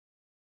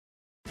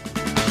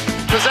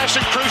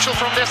Possession crucial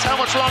from this. How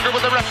much longer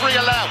will the referee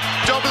allow?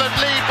 Dublin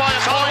lead by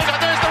a point,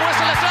 and there's the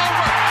whistle. It's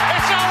over.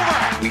 It's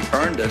over. We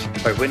earned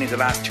it by winning the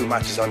last 2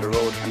 matches on the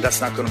road, and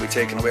that's not going to be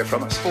taken away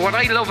from us. But what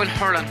I love in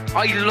hurling,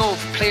 I love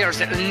players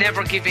that will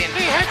never give in.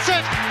 He hits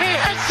it. He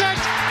hits it.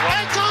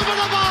 It's over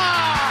the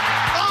bar.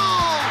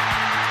 Oh,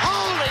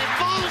 holy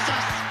Moses.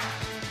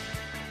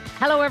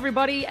 Hello,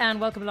 everybody, and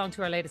welcome along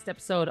to our latest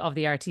episode of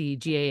the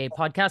RTGAA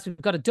podcast.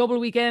 We've got a double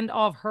weekend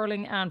of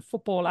hurling and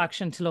football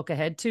action to look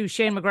ahead to.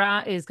 Shane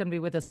McGrath is going to be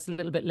with us a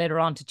little bit later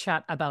on to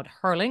chat about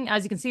hurling.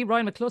 As you can see,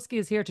 Ryan McCluskey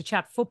is here to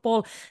chat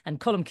football, and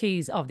Colm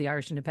Keys of the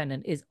Irish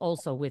Independent is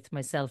also with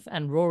myself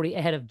and Rory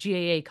ahead of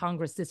GAA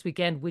Congress this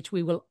weekend, which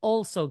we will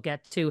also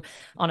get to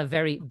on a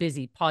very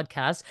busy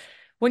podcast.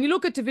 When you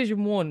look at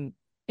Division 1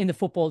 in the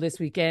football this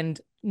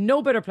weekend,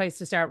 no better place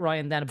to start,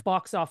 Ryan, than a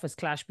box office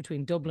clash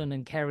between Dublin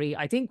and Kerry.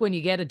 I think when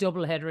you get a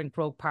double header in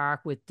Croke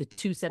Park with the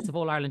two sets of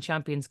All-Ireland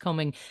champions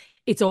coming,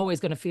 it's always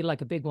going to feel like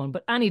a big one.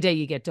 But any day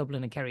you get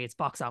Dublin and Kerry, it's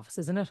box office,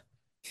 isn't it?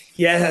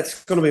 Yeah,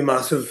 it's going to be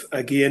massive.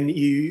 Again,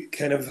 you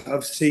kind of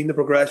have seen the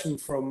progression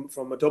from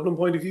a Dublin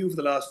point of view for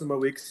the last number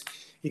of weeks.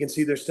 You can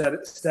see they're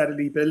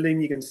steadily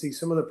building. You can see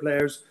some of the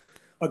players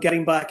are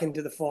getting back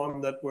into the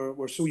form that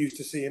we're so used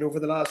to seeing over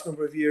the last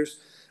number of years.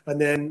 And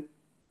then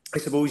I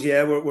suppose,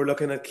 yeah, we're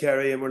looking at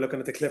Kerry and we're looking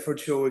at the Clifford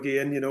show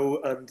again,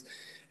 and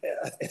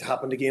it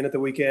happened again at the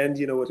weekend.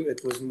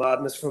 It was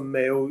madness from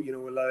Mayo,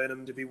 allowing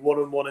him to be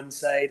one-on-one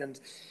inside. And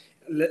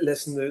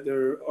listen,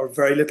 there are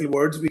very little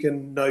words we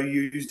can now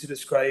use to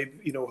describe,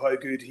 how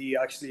good he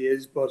actually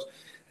is. But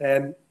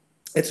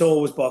it's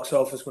always box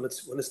office when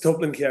it's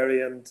Dublin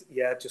Kerry, and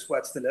yeah, it just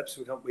wets the lips.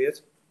 We can't wait.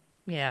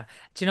 Yeah.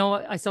 Do you know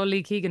what? I saw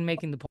Lee Keegan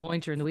making the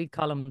pointer in the week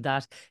column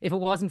that if it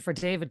wasn't for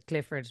David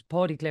Clifford,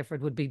 Paddy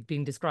Clifford would be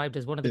being described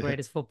as one of the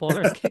greatest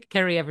footballers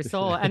Kerry ever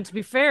saw. And to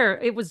be fair,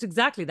 it was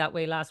exactly that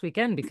way last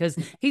weekend because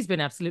he's been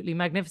absolutely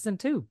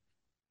magnificent too.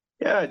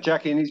 Yeah,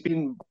 Jacqui, and he's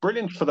been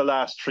brilliant for the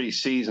last 3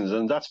 seasons,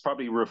 and that's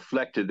probably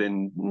reflected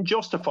in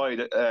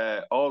justified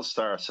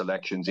all-star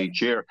selections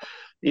each year.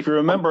 If you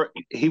remember,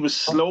 he was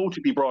slow to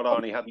be brought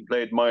on. He hadn't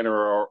played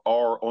minor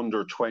or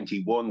under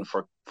 21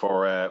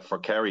 for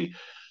Kerry.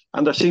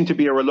 And there seemed to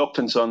be a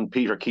reluctance on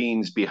Peter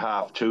Keane's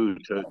behalf too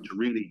to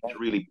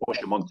really push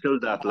him until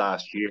that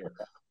last year.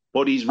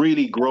 But he's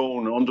really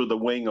grown under the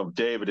wing of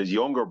David, his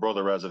younger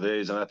brother as it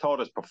is. And I thought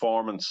his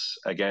performance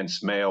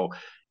against Mayo,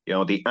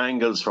 the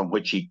angles from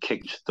which he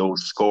kicked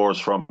those scores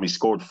from, he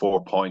scored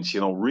 4 points,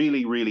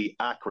 really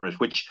accurate,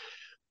 which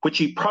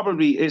he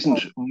probably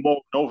isn't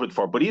more noted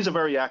for. But he's a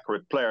very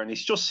accurate player, and he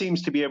just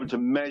seems to be able to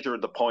measure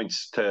the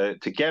points to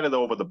get it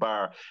over the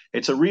bar.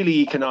 It's a really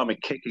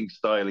economic kicking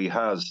style he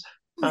has.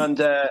 And,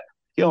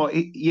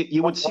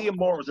 you would see him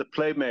more as a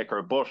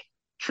playmaker, but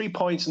 3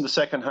 points in the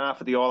second half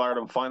of the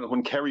All-Ireland final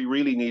when Kerry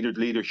really needed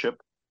leadership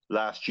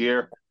last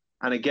year.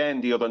 And again,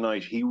 the other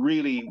night, he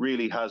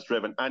really has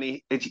driven.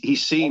 And he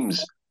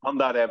seems, on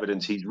that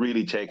evidence, he's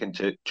really taken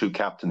to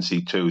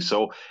captaincy too.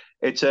 So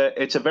it's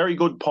a very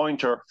good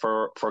pointer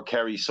for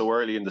Kerry so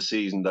early in the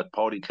season that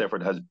Paddy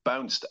Clifford has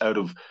bounced out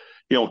of,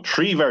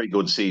 3 very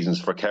good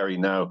seasons for Kerry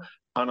now.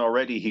 And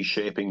already he's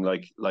shaping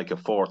like a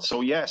fourth.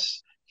 So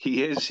yes,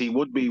 he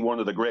would be one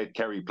of the great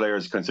Kerry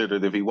players,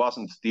 considered if he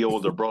wasn't the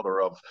older brother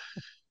of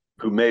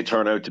who may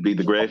turn out to be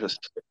the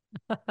greatest.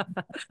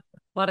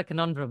 What a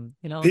conundrum,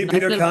 Peter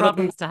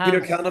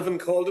Canavan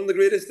called him the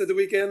greatest at the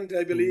weekend,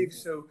 I believe.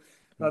 So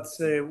that's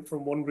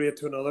from one great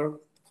to another.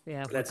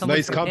 Yeah,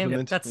 nice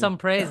compliment. That's some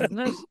praise, isn't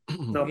it?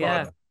 Not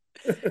bad.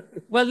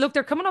 Well, look,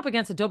 they're coming up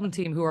against a Dublin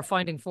team who are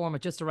finding form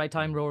at just the right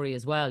time, Rory,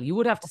 as well. You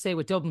would have to say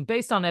with Dublin,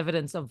 based on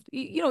evidence of,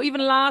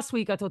 even last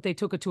week, I thought they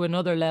took it to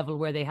another level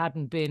where they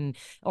hadn't been,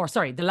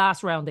 the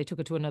last round, they took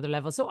it to another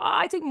level. So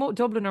I think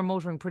Dublin are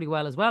motoring pretty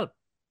well as well.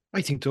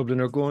 I think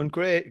Dublin are going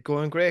great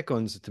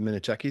guns at the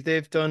minute, Jacqui.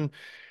 They've done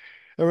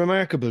a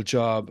remarkable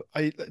job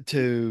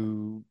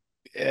to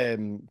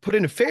put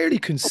in a fairly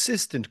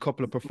consistent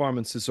couple of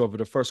performances over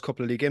the first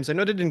couple of league games. I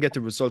know they didn't get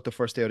the result the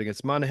first day out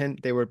against Monaghan.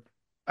 They were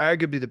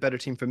arguably the better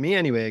team for me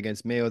anyway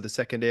against Mayo the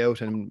second day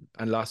out and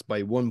lost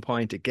by 1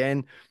 point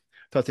again.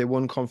 Thought they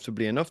won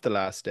comfortably enough the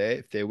last day.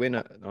 If they win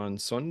on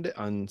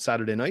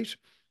Saturday night,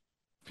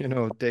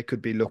 they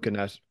could be looking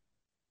at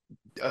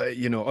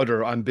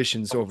other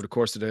ambitions over the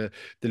course of the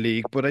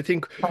league. But I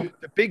think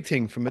the big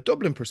thing from a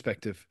Dublin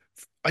perspective,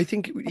 I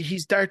think he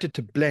started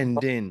to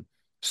blend in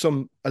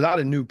a lot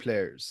of new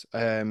players.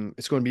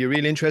 It's going to be a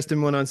really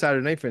interesting one on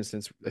Saturday night, for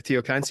instance.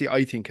 Theo Clancy,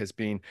 I think, has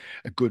been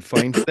a good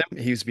find for them.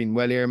 He's been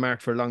well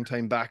earmarked for a long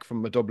time back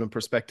from a Dublin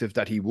perspective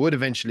that he would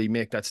eventually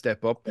make that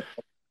step up.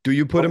 Do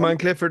you put him on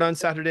Clifford on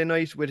Saturday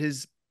night with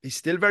he's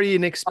still very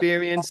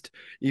inexperienced,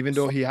 even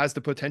though he has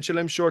the potential,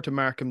 I'm sure, to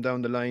mark him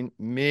down the line?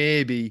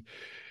 Maybe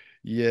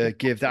you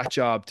give that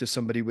job to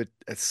somebody with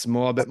a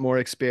small bit more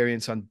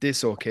experience on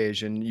this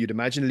occasion. You'd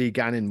imagine Lee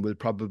Gannon will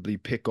probably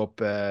pick up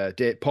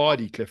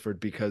Paddy Clifford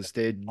because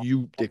they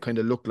kind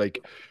of look like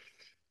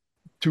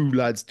two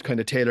lads kind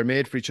of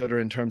tailor-made for each other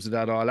in terms of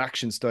that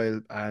all-action style,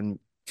 and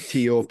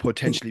Theo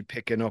potentially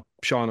picking up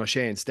Sean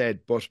O'Shea instead.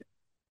 But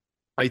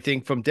I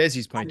think from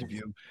Desi's point of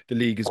view, the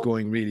league is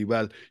going really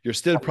well. You're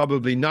still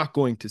probably not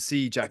going to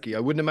see Jacqui. I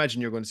wouldn't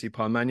imagine you're going to see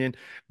Paul Mannion.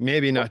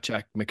 Maybe not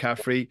Jack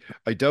McCaffrey.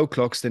 I doubt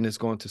Cluxton is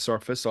going to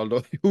surface,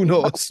 although who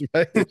knows,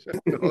 right?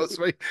 Who knows,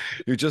 right?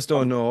 You just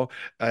don't know.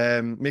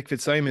 Mick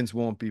Fitzsimons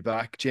won't be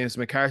back. James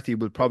McCarthy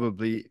will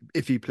probably,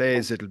 if he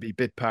plays, it'll be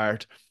bit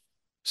part.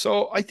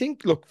 So I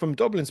think, look, from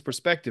Dublin's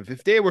perspective,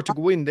 if they were to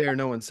go in there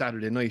now on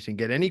Saturday night and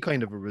get any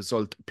kind of a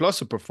result plus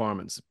a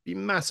performance, be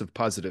massive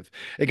positive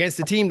against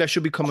a team that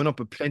should be coming up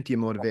with plenty of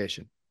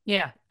motivation.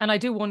 Yeah, and I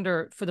do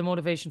wonder for the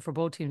motivation for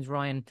both teams,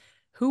 Ryan,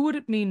 who would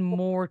it mean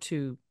more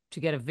to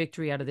get a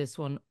victory out of this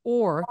one,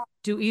 or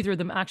do either of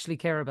them actually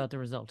care about the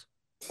result?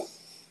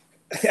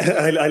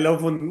 I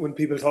love when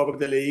people talk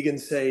about the league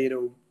and say,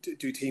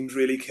 do teams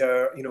really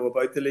care,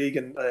 about the league?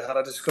 And I had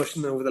a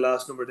discussion over the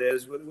last number of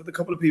days with a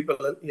couple of people,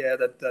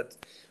 that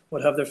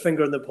would have their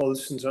finger on the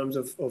pulse in terms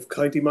of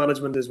county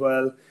management as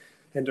well,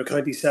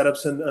 inter-county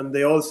setups, and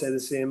they all say the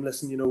same.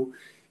 Listen,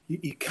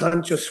 you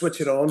can't just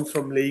switch it on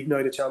from league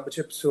now to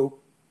championship. So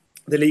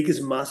the league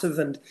is massive,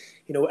 and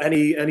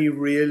any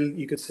real,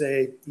 you could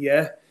say,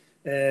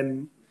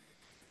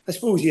 I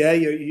suppose,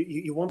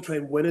 you want to try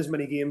and win as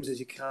many games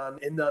as you can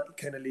in that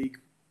kind of league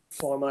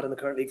format, in the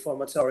current league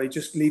format,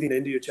 just leading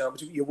into your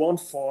championship. You want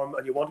form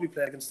and you want to be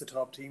playing against the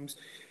top teams.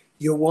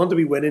 You want to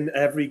be winning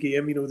every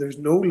game. There's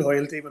no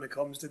loyalty when it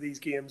comes to these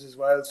games as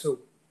well. So,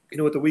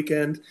 at the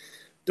weekend,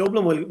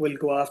 Dublin will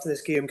go after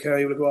this game,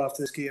 Kerry will go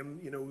after this game.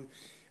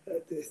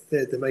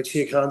 They might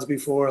shake hands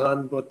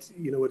beforehand, but,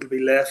 it'll be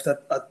left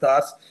at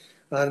that.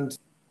 And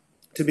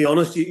to be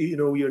honest,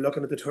 you're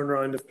looking at the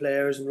turnaround of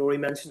players, and Rory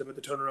mentioned about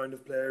the turnaround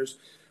of players.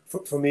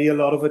 For me, a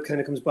lot of it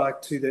kind of comes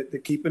back to the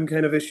keeping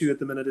kind of issue at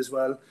the minute as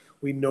well.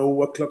 We know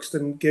what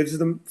Cluxton gives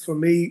them. For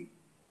me,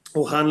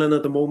 O'Hanlon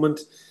at the moment,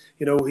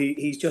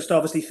 he's just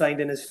obviously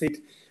finding his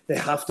feet. They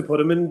have to put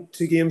him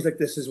into games like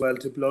this as well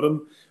to blood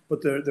him.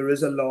 But there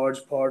is a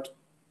large part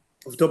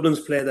of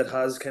Dublin's play that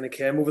has kind of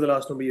came over the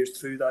last number of years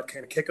through that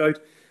kind of kick out.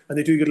 And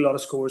they do get a lot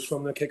of scores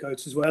from the kick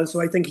outs as well. So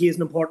I think he is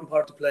an important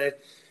part to play.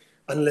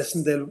 And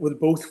listen, will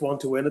both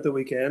want to win at the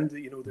weekend.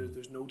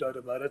 There's no doubt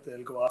about it.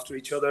 They'll go after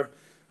each other.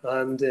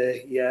 And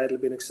it'll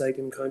be an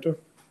exciting encounter.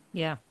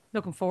 Yeah,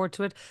 looking forward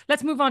to it.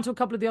 Let's move on to a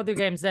couple of the other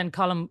games then,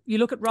 Colm. You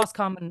look at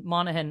Roscommon,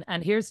 Monaghan,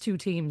 and here's two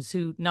teams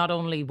who not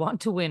only want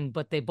to win,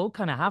 but they both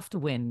kind of have to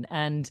win.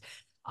 And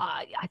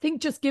I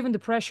think just given the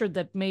pressure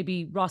that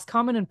maybe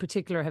Roscommon in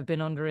particular have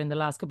been under in the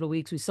last couple of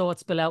weeks, we saw it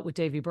spill out with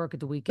Davy Burke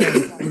at the weekend.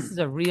 This is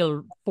a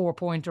real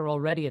 4-pointer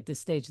already at this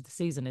stage of the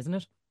season, isn't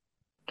it?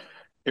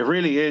 It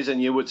really is,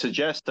 and you would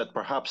suggest that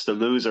perhaps the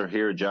loser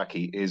here,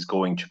 Jacqui, is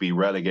going to be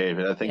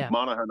relegated. I think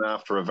Monaghan,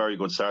 after a very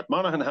good start,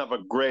 Monaghan have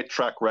a great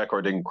track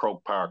record in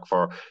Croke Park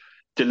for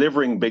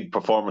delivering big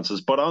performances,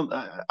 but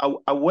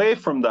away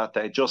from that,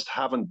 they just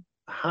haven't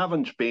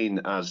been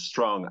as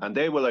strong, and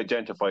they will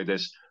identify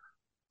this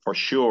for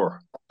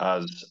sure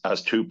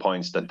as 2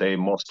 points that they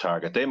must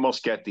target. They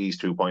must get these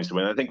 2 points to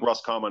win. I think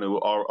Roscommon, who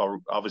are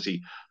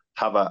obviously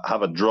have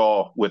a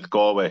draw with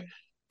Galway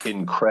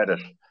in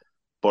credit.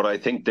 But I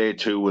think they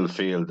too will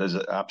feel there's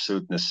an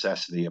absolute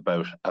necessity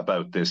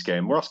about this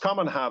game.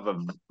 Roscommon have a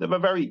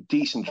very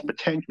decent,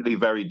 potentially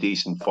very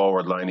decent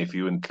forward line if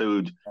you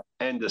include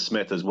Enda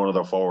Smith as one of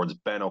their forwards,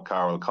 Ben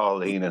O'Carroll,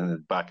 Colleen in the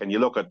back. And you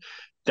look at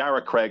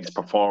Dara Craig's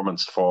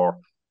performance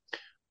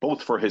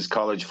both for his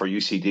college, for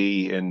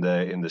UCD in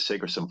the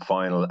Sigerson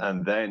final,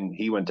 and then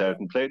he went out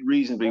and played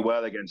reasonably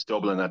well against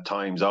Dublin at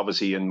times,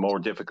 obviously in more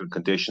difficult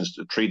conditions,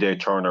 a 3-day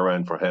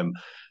turnaround for him.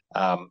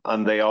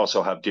 And they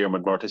also have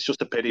Diarmuid Murtagh. It's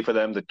just a pity for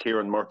them that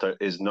Kieran Murtagh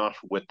is not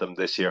with them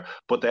this year.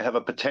 But they have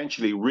a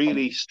potentially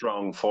really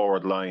strong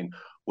forward line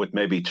with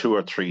maybe 2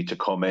 or 3 to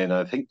come in. And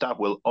I think that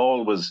will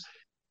always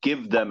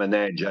give them an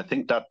edge. I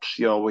think that,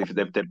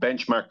 if they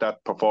benchmark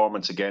that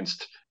performance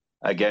against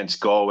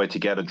Galway to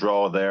get a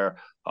draw there,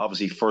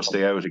 obviously first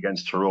day out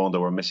against Tyrone, they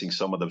were missing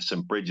some of the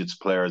St. Bridget's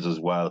players as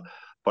well.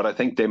 But I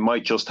think they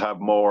might just have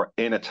more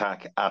in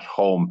attack at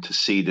home to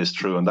see this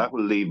through, and that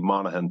will leave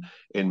Monaghan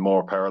in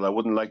more peril. I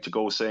wouldn't like to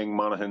go saying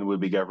Monaghan will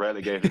get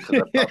relegated.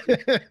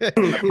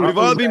 We've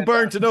all been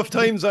burnt enough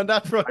times on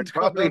that front. I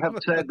probably have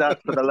said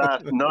that for the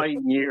last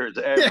 9 years,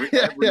 every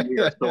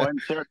year. So I'm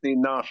certainly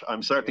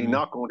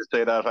not going to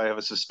say that. I have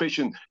a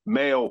suspicion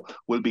Mayo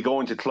will be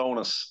going to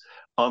Clonus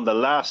on the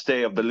last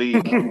day of the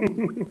league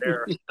with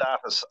their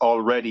status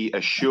already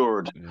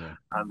assured. Yeah.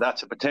 And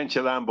that's a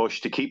potential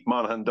ambush to keep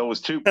Monaghan those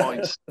 2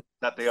 points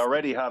that they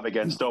already have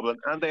against Dublin.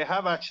 And they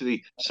have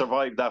actually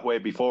survived that way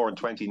before in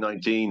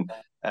 2019.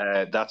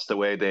 That's the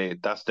way they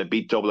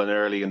beat Dublin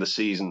early in the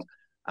season.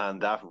 And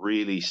that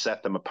really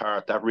set them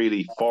apart. That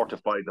really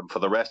fortified them for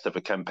the rest of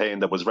a campaign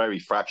that was very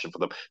fractured for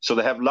them. So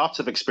they have lots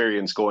of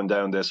experience going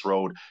down this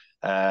road.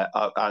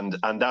 And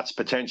that's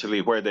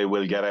potentially where they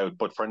will get out.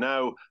 But for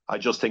now, I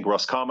just think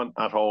Roscommon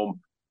at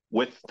home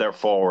with their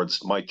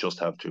forwards might just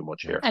have too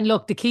much here. And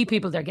look, the key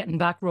people they're getting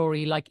back,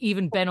 Rory, like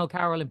even Ben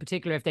O'Carroll in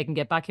particular, if they can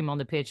get back him on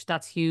the pitch,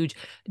 that's huge.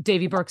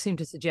 Davy Burke seemed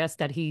to suggest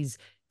that he's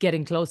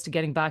getting close to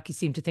getting back. He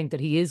seemed to think that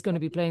he is going to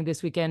be playing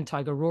this weekend.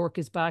 Tiger Rourke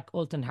is back.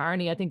 Ultan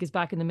Harney, I think, is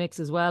back in the mix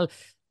as well.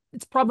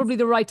 It's probably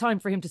the right time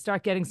for him to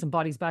start getting some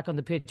bodies back on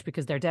the pitch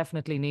because they're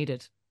definitely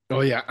needed.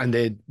 Oh yeah, and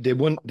they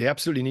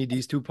absolutely need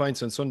these 2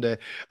 points on Sunday.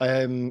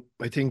 I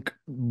think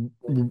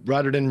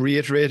rather than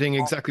reiterating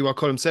exactly what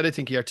Colm said, I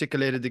think he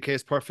articulated the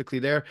case perfectly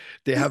there.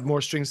 They have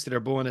more strings to their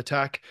bow in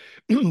attack.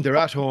 They're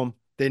at home.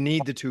 They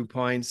need the 2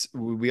 points.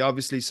 We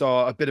obviously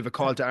saw a bit of a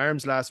call to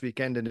arms last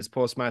weekend in his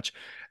post-match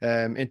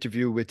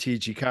interview with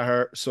TG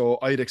Cahir. So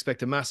I'd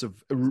expect a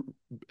massive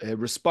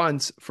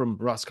response from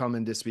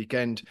Roscommon this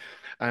weekend.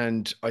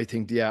 And I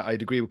think, yeah,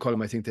 I'd agree with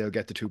Colm. I think they'll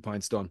get the 2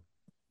 points done.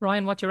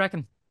 Ryan, what do you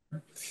reckon?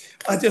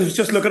 I was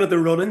just looking at the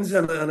run-ins,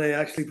 and I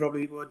actually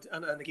probably would.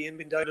 And again,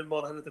 been down in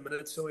Monaghan at the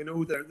minute, so I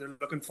know they're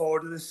looking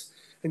forward to this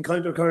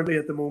encounter currently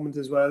at the moment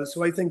as well.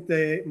 So I think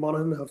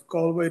Monaghan have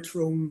Galway,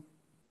 Tyrone,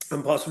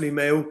 and possibly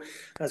Mayo,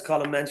 as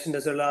Colin mentioned,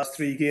 as their last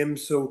 3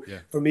 games. So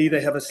for me, they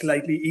have a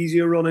slightly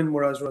easier run-in,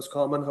 whereas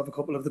Roscommon have a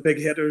couple of the big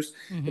hitters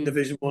in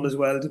Division 1 as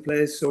well to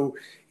play. So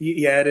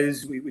yeah, it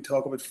is. We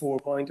talk about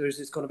 4-pointers.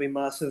 It's going to be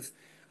massive.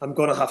 I'm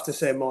going to have to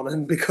say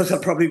Monaghan because I'll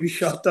probably be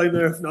shot down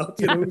there if not,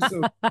 So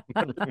I'm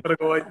going to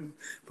go out and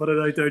put it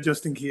out there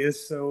just in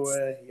case. So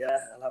yeah,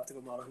 I'll have to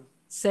go Monaghan.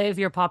 Save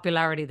your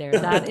popularity there.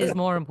 That is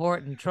more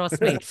important, trust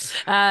me.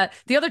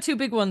 The other 2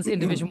 big ones in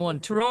Division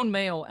 1, Tyrone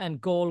Mayo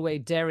and Galway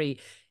Derry.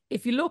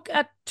 If you look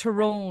at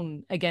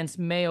Tyrone against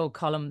Mayo,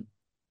 Colm,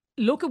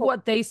 look at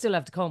what they still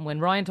have to come. When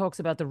Ryan talks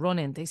about the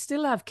run-in, they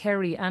still have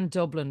Kerry and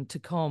Dublin to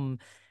come.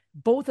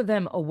 Both of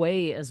them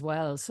away as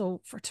well. So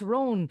for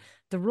Tyrone,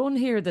 the run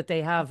here that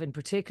they have in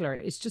particular,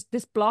 it's just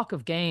this block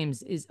of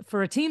games is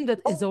for a team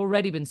that has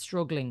already been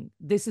struggling.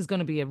 This is going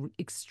to be an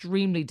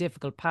extremely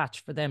difficult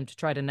patch for them to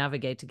try to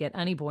navigate to get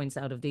any points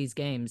out of these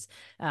games.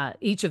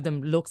 Each of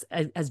them looks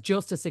as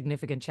just a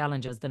significant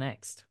challenge as the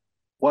next.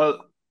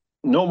 Well,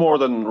 no more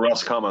than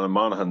Roscommon and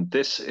Monaghan.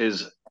 This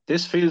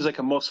feels like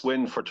a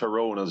must-win for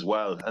Tyrone as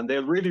well, and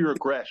they'll really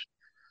regret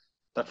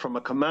that from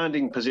a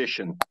commanding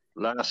position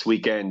last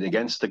weekend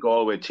against the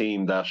Galway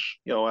team that,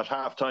 at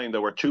half-time, they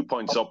were 2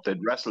 points up.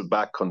 They'd wrestled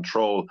back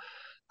control.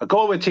 A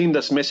Galway team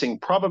that's missing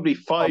probably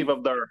 5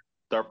 of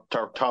their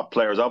top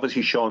players.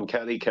 Obviously, Sean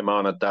Kelly came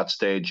on at that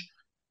stage,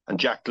 and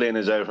Jack Glynn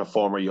is out, a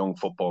former Young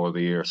Footballer of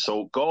the Year.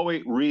 So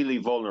Galway really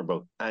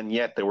vulnerable, and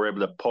yet they were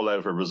able to pull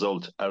out a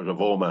result out of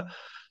Omagh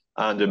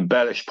and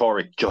embellish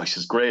Pádraig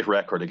Joyce's great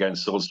record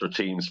against Ulster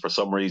teams. For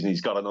some reason, he's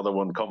got another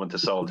one coming to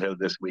Salt Hill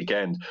this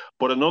weekend.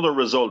 But another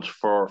result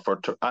for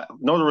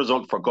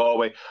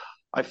Galway.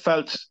 I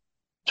felt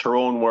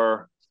Tyrone were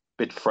a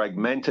bit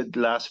fragmented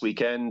last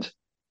weekend.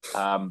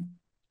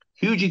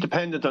 Hugely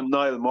dependent on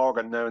Niall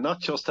Morgan now, not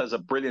just as a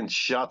brilliant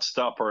shot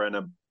stopper and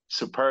a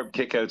superb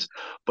kickouts,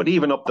 but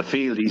even up the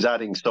field, he's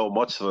adding so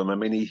much to them. I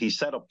mean, he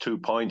set up 2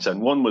 points,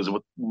 and one was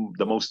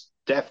the most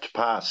deft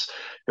pass.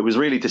 It was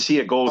really to see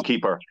a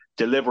goalkeeper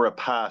deliver a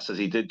pass as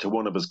he did to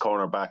one of his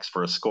cornerbacks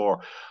for a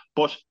score.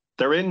 But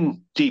they're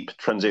in deep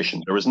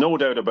transition. There is no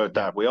doubt about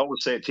that. We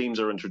always say teams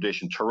are in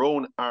tradition.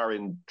 Tyrone are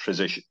in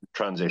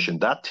transition.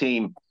 That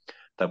team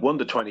that won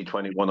the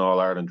 2021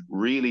 All-Ireland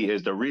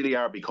they really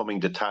are becoming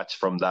detached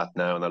from that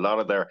now, and a lot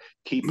of their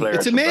key players.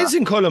 It's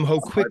amazing, Colm, how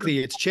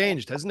quickly it's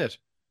changed, hasn't it?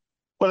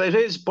 Well, it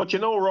is, but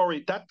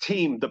Rory, that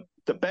team,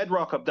 the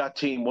bedrock of that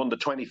team won the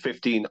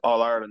 2015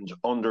 All-Ireland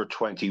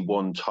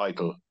Under-21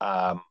 title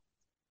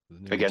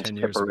against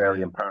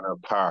Tipperary in Parnell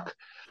Park.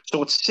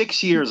 So it's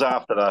 6 years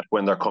after that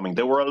when they're coming.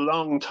 They were a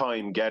long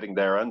time getting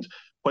there. And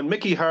when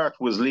Mickey Hart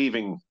was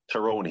leaving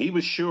Tyrone, he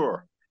was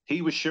sure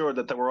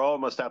that they were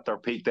almost at their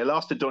peak. They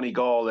lost to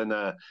Donegal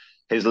in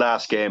his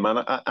last game.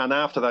 And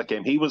after that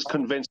game, he was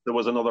convinced there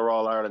was another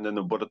All-Ireland in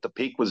them, but at the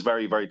peak was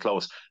very, very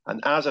close.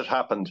 And as it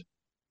happened,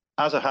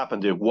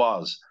 it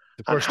was.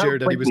 The first year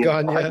that he was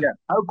gone,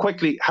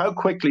 How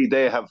quickly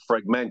they have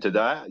fragmented.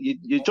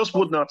 You just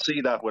would not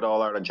see that with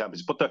All-Ireland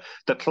champions. But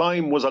the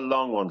climb was a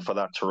long one for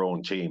that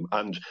Tyrone team.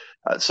 And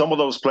some of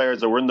those players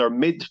that were in their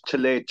mid to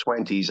late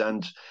 20s,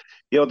 and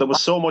there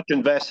was so much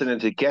invested in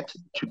to get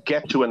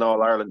to an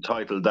All-Ireland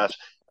title that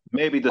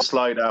maybe the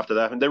slide after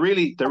that, and they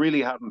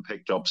really haven't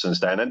picked up since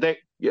then. And they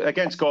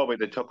against Galway,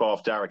 they took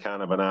off Derek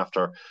Hannivan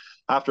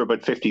after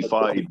about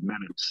 55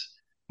 minutes.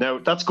 Now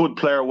that's good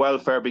player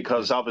welfare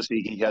because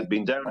obviously he had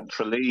been down in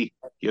Tralee.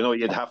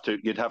 You'd have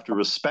to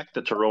respect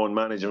the Tyrone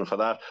management for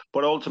that.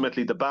 But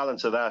ultimately, the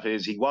balance of that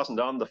is he wasn't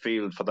on the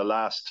field for the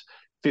last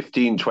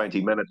 15,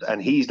 20 minutes, and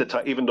he's the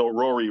type. Even though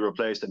Rory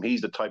replaced him,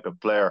 he's the type of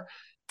player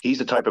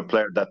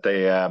that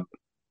they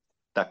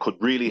that could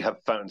really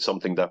have found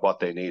something that what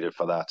they needed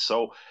for that.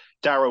 So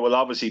Dara will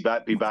obviously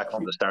be back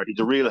from the start. He's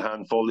a real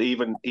handful,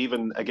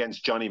 even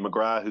against Johnny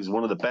McGrath, who's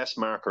one of the best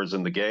markers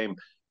in the game.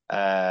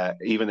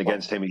 Even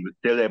against him, he was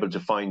still able to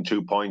find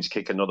 2 points,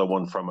 kick another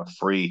one from a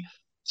free.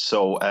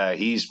 So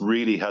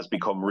has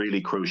become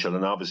really crucial.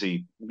 And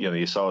obviously,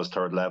 you saw his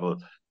third level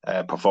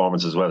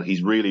performance as well.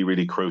 He's really,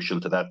 really crucial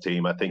to that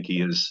team. I think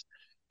he is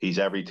He's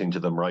everything to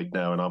them right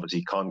now. And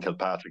obviously Con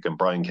Kilpatrick and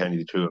Brian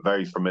Kennedy too, a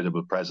very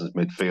formidable presence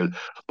midfield.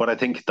 But I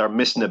think they're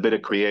missing a bit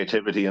of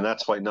creativity, and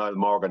that's why Niall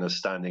Morgan is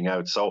standing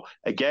out. So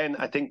again,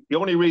 I think the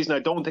only reason I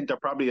don't think they're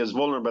probably as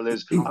vulnerable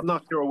is I'm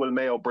not sure will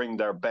Mayo bring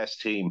their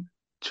best team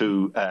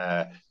to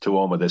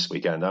Omagh this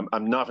weekend.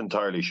 I'm not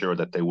entirely sure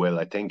that they will.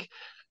 I think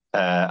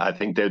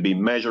they'll be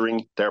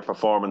measuring their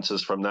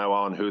performances from now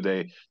on. Who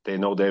they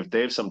know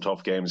they've some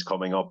tough games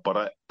coming up,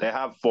 but they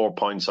have 4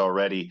 points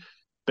already.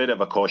 Bit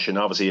of a cushion,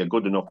 obviously a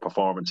good enough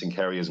performance in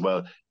Kerry as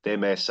well. They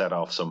may set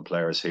off some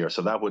players here,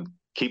 so that would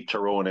keep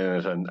Tyrone in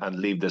it and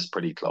leave this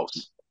pretty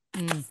close.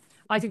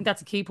 I think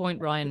that's a key point,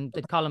 Ryan,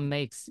 that Colin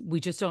makes. We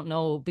just don't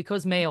know,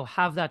 because Mayo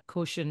have that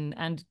cushion,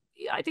 and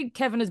I think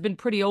Kevin has been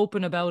pretty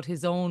open about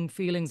his own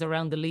feelings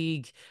around the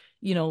league.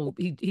 You know,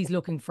 he's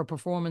looking for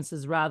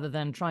performances rather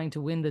than trying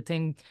to win the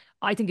thing.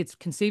 I think it's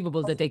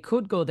conceivable that they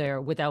could go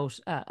there without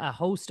a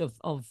host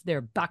of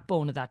their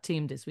backbone of that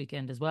team this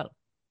weekend as well.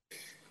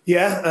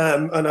 Yeah,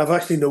 and I've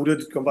actually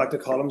noted, going back to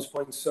Colin's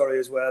point,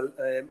 as well,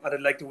 and I'd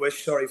like to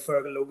wish,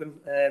 Fergal Logan,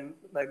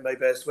 my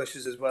best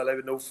wishes as well. I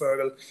would know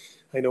Fergal.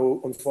 I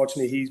know,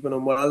 unfortunately, he's been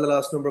unwell the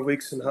last number of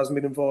weeks and hasn't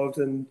been involved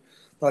in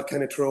that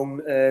kind of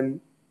Tyrone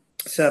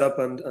setup,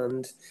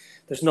 and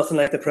there's nothing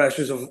like the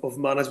pressures of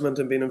management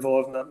and being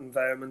involved in that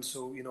environment.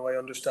 So, you know, I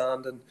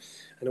understand, and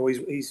I know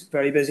he's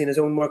very busy in his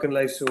own working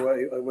life, so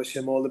I wish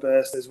him all the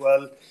best as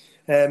well.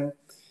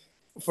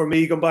 For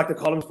me, going back to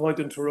Colin's point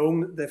in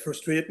Tyrone, they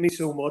frustrate me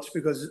so much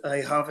because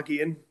I have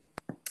again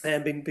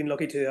been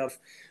lucky to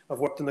have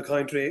worked in the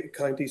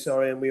county,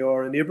 and we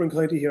are a neighbouring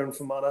county here in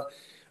Fermanagh,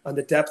 and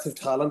the depth of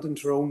talent in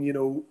Tyrone, you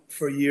know,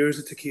 for years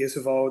it's a case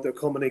of, oh, they're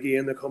coming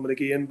again,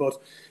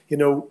 but, you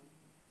know,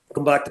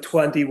 come back to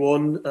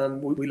 21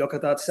 and we look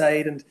at that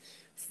side, and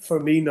for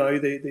me now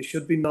they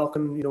should be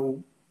knocking, you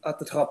know, at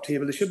the top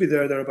table. They should be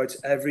thereabouts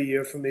every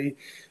year for me.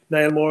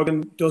 Niall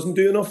Morgan doesn't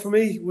do enough for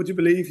me, would you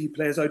believe? He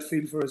plays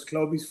outfield for his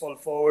club, he's full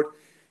forward,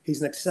 he's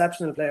an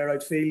exceptional player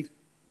outfield.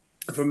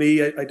 For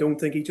me, I don't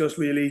think he just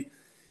really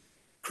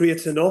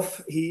creates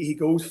enough. He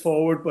goes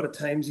forward, but at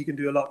times he can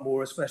do a lot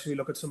more, especially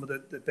look at some of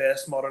the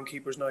best modern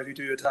keepers now who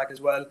do attack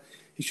as well.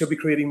 He should be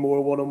creating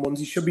more one-on-ones.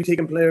 He should be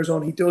taking players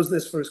on. He does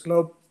this for his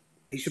club.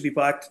 He should be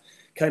backed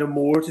kind of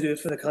more to do it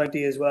for the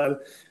county as well.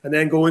 And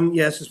then going,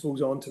 yes, I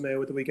suppose, on to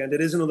Mayo at the weekend.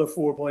 It is another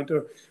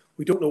 4-pointer.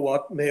 We don't know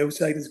what Mayo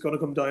side is going to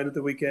come down at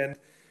the weekend.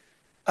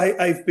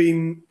 I've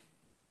been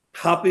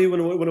happy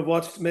when I've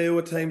watched Mayo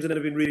at times, and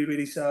I've been really,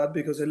 really sad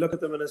because I look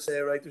at them and I say,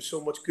 right, there's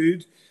so much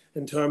good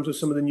in terms of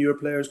some of the newer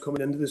players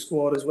coming into the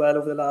squad as well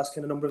over the last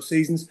kind of number of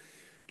seasons.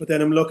 But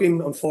then I'm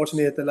looking,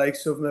 unfortunately, at the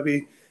likes of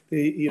maybe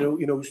the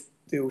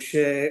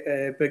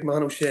O'Shea, big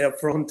man O'Shea up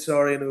front,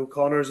 and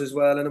O'Connor's as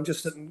well. And I'm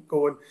just sitting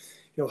going,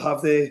 you know,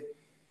 have they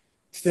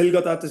still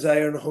got that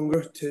desire and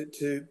hunger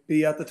to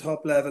be at the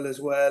top level as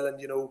well? And,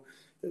 you know,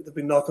 they've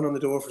been knocking on the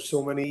door for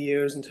so many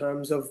years in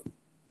terms of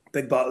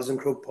big battles in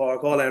Croke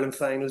Park, All-Ireland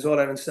finals,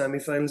 All-Ireland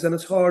semi-finals. And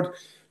it's hard,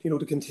 you know,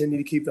 to continue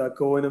to keep that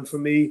going. And for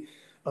me,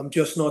 I'm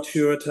just not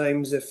sure at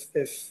times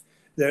if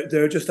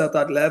they're just at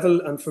that level.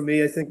 And for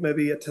me, I think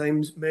maybe at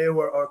times Mayo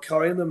are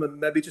carrying them and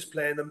maybe just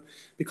playing them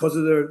because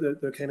of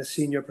their kind of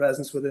senior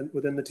presence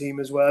within the team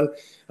as well.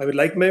 I would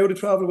like Mayo to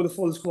travel with a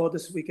full squad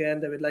this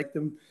weekend. I would like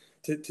them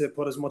to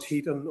put as much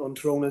heat on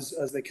Tyrone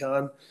as they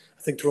can.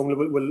 I think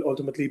Tyrone will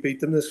ultimately beat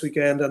them this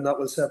weekend, and that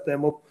will set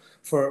them up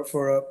for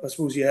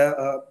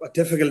a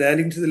difficult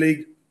ending to the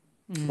league,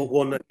 but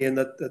one again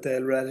that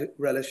they'll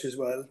relish as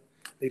well,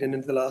 leading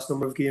into the last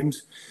number of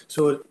games.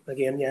 So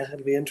again,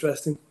 it'll be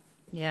interesting.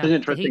 Yeah, an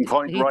interesting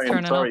point,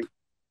 Ryan. Sorry. Up.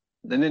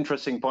 An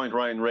interesting point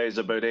Ryan raised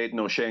about Aidan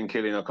O'Shea and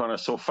Cillian O'Connor.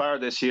 So far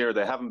this year,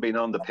 they haven't been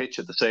on the pitch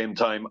at the same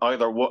time.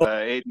 Either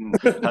Aidan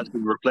has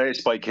been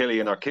replaced by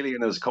Cillian, or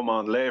Cillian has come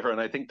on later.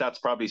 And I think that's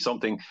probably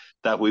something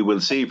that we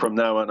will see from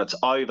now on. It's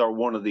either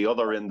one or the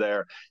other in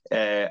there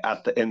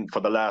for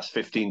the last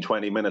 15,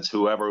 20 minutes,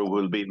 whoever it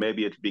will be.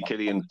 Maybe it'll be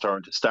Cillian's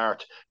turn to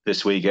start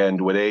this weekend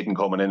with Aidan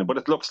coming in. But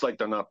it looks like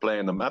they're not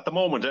playing them at the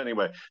moment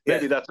anyway.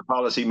 Maybe that's a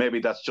policy.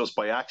 Maybe that's just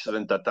by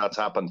accident that's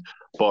happened.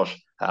 But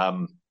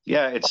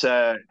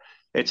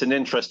it's an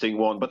interesting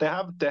one, but they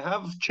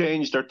have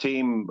changed their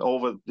team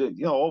over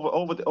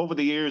the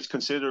years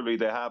considerably.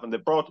 They have, and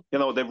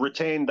they've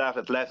retained that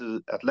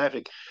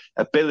athletic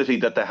ability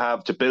that they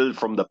have to build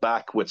from the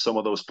back with some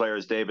of those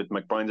players. David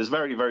McBride is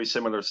very, very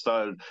similar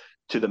style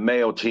to the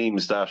Mayo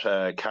teams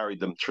that carried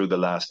them through the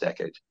last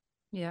decade.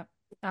 Yeah.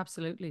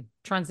 Absolutely.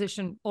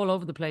 Transition all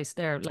over the place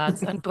there,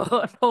 lads, and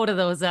both of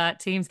those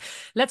teams.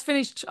 Let's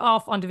finish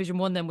off on Division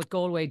 1 then with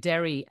Galway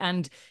Derry.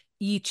 And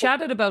you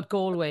chatted about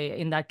Galway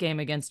in that game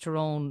against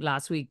Tyrone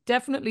last week.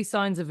 Definitely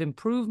signs of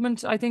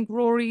improvement. I think,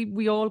 Rory,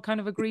 we all kind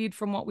of agreed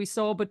from what we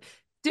saw, but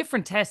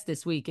different test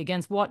this week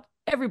against what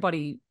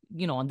everybody,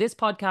 you know, on this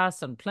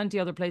podcast and plenty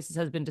other places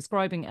has been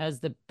describing as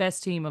the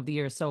best team of the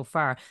year so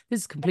far. This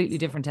is a completely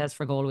different test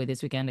for Galway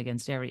this weekend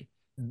against Derry.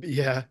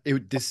 Yeah,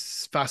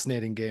 this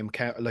fascinating game.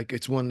 Like,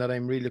 it's one that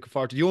I'm really looking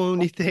forward to. The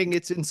only thing,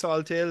 it's in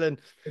Salt Hill, and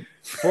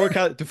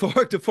the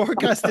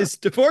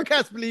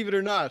forecast, believe it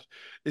or not,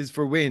 is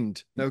for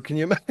wind. Now, can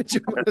you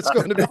imagine what it's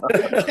going to be?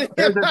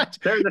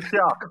 There's a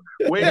shock.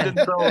 Wind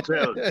in Salt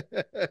Hill.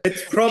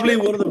 It's probably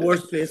one of the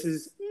worst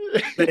places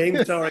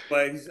playing Sorry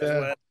Wags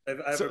as well I've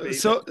ever been.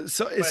 So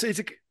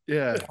it's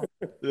yeah.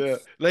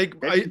 Like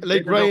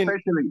Ryan.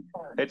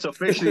 It's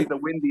officially the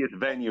windiest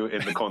venue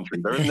in the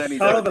country. There isn't any.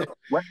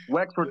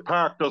 Wexford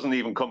Park doesn't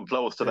even come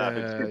close to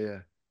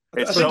that.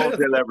 It's Salt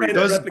Hill every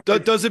day.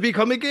 Does it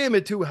become a game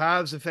of two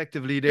halves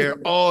effectively there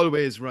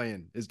always,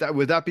 Ryan?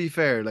 Would that be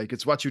fair? Like,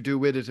 it's what you do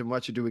with it and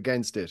what you do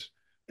against it.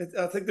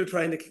 I think they're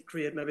trying to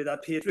create maybe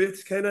that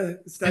Patriots kind of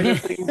style of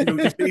things,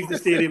 just leave the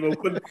stadium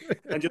open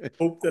and just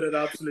hope that it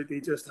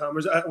absolutely just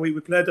hammers. We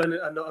played down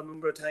a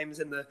number of times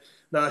in the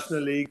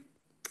National League.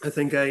 I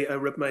think I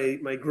ripped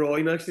my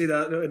groin actually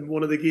that in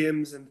one of the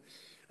games, and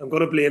I'm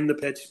going to blame the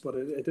pitch, but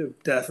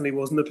it definitely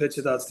wasn't the pitch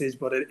at that stage.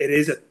 But it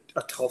is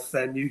a tough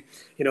venue.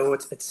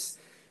 It's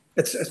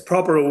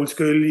proper old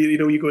school.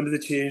 You go into the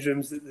change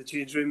rooms. The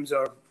change rooms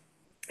are.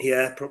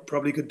 Yeah,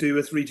 probably could do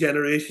with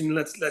regeneration.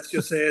 Let's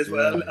just say as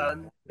well,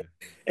 and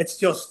it's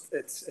just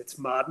it's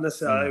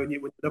madness when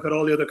you look at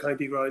all the other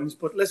county grounds.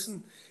 But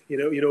listen,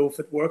 if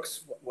it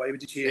works, why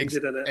would you change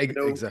it? And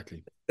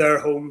exactly, their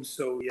homes,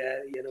 so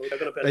they're going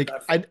to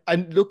benefit.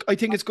 And look, I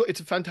think it's good.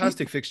 It's a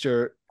fantastic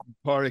fixture.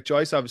 Pádraig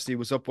Joyce obviously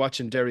was up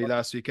watching Derry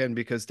last weekend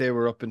because they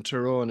were up in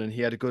Tyrone, and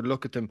he had a good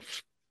look at them.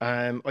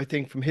 I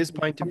think from his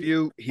point of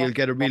view, he'll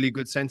get a really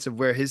good sense of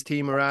where his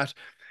team are at.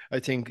 I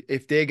think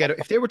if they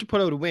were to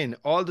pull out a win,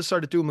 all the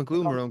sort of doom and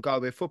gloom around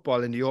Galway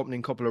football in the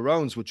opening couple of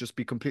rounds would just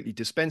be completely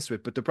dispensed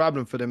with. But the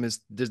problem for them is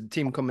there's a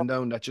team coming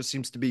down that just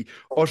seems to be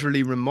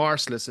utterly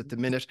remorseless at the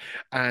minute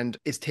and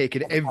is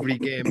taking every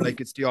game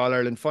like it's the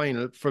All-Ireland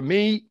final. For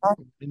me,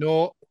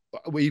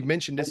 we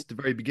mentioned this at the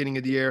very beginning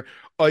of the year.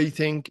 I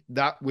think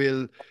that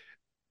will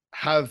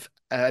have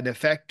an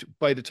effect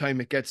by the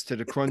time it gets to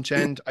the crunch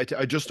end.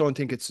 I just don't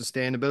think it's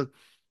sustainable.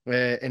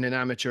 In an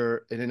amateur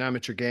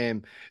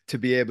game to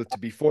be able to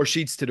be 4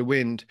 sheets to the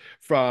wind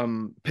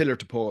from pillar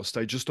to post.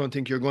 I just don't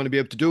think you're going to be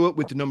able to do it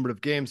with the number of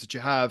games that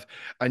you have,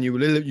 and you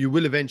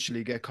will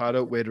eventually get caught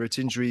out, whether it's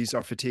injuries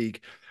or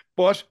fatigue.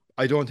 But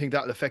I don't think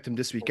that'll affect them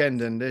this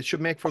weekend, and it should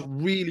make for a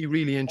really,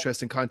 really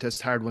interesting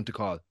contest, hard one to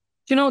call.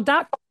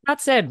 That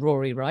said,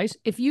 Rory, right?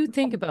 If you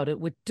think about it,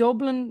 with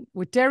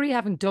Derry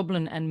having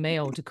Dublin and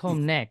Mayo to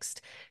come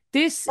next,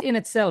 this in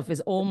itself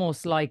is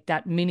almost like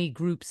that mini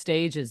group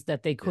stages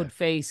that they could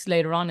face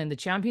later on in the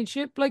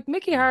championship. Like,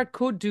 Mickey Harte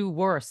could do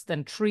worse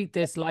than treat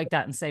this like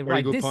that and say,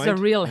 right, this is a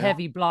real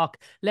heavy block.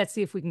 Let's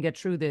see if we can get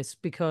through this,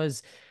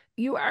 because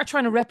you are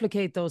trying to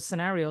replicate those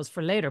scenarios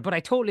for later. But I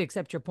totally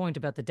accept your point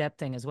about the depth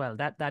thing as well.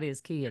 That is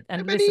key.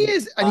 And listen,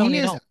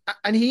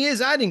 he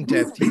is adding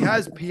depth.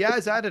 He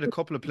has added a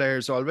couple of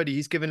players already.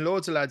 He's given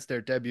loads of lads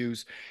their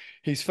debuts.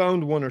 He's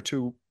found one or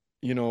two,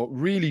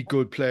 really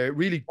good player,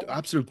 really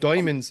absolute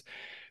diamonds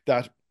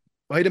that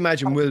I'd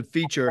imagine will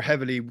feature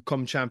heavily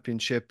come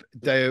championship.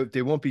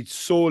 They won't be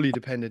solely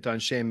dependent on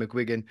Shane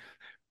McGuigan,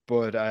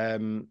 but I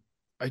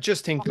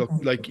just think, look,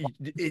 like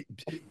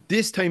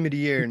this time of the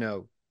year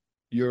now,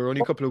 you're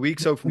only a couple of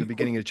weeks out from the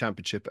beginning of the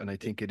championship, and I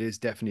think it is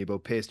definitely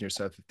about pacing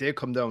yourself. If they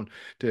come down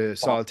to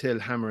Salt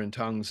Hill, hammer and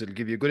tongs, it'll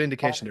give you a good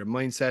indication of their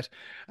mindset.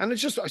 And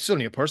it's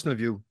only a personal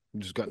view.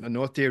 I've just got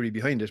no theory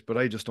behind it, but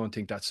I just don't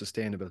think that's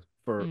sustainable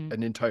for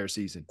an entire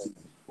season.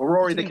 Well,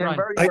 Rory, they came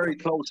very, very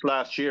close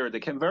last year. They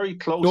came very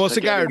close. No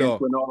cigar, though.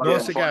 No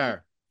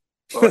cigar.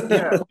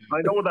 Yeah,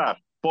 I know that.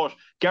 But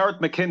Garrett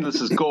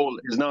McKinless's goal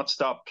is not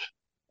stopped.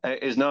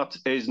 Is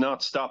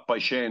not stopped by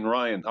Shane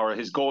Ryan, or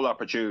his goal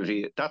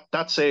opportunity.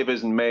 That save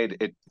isn't made.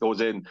 It goes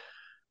in.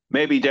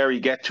 Maybe Derry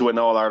get to an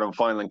All-Ireland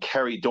final and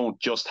Kerry don't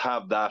just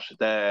have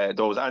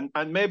those.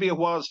 And maybe it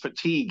was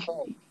fatigue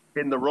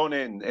in the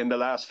run-in in the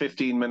last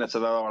 15 minutes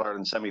of that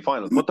All-Ireland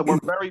semi-final. But they were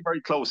very,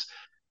 very close,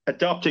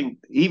 adopting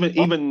even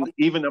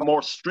a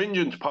more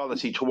stringent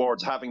policy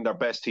towards having their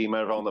best team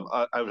out on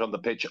the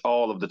pitch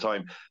all of the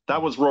time.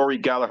 That was Rory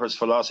Gallagher's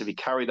philosophy,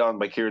 carried on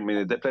by Kieran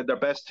Meany. They played their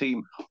best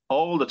team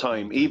all the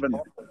time, even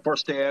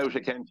first day out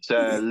against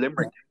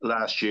Limerick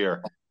last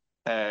year.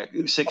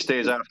 6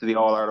 days after the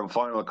All-Ireland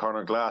final,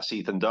 Conor Glass,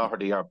 Ethan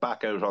Doherty are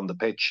back out on the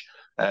pitch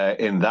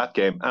in that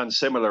game. And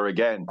similar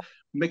again,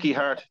 Mickey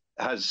Harte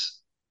has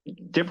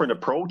different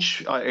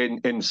approach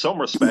in some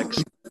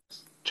respects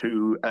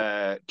to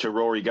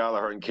Rory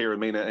Gallagher and Kieran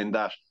Meany, in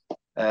that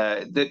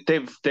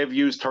they've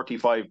used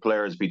 35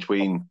 players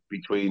between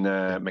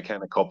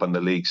McKenna Cup and the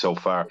league so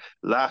far.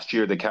 Last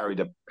year they carried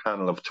a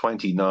panel of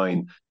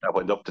 29 that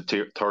went up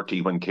to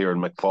 30 when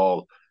Kieran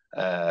McFall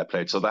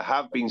played. So they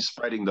have been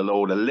spreading the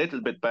load a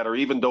little bit better,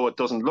 even though it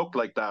doesn't look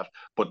like that.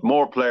 But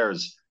more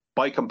players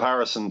by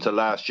comparison to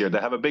last year. They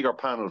have a bigger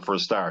panel for a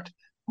start.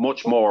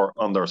 Much more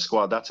on their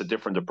squad. That's a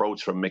different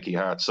approach from Mickey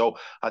Harte. So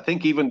I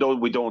think even though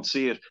we don't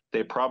see it,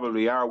 they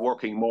probably are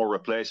working more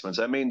replacements.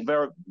 I mean,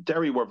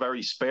 Derry were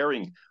very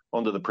sparing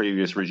under the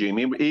previous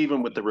regime,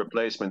 even with the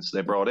replacements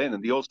they brought in.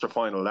 In the Ulster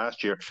final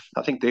last year,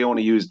 I think they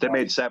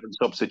made 7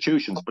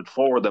 substitutions, but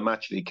 4 of them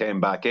actually came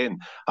back in.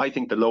 I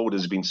think the load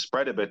has been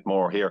spread a bit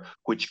more here,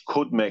 which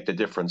could make the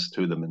difference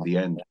to them in the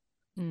end.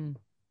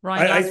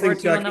 Ryan, I think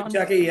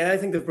Jacqui, I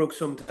think they've broke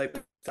some type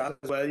of stat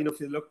as well. If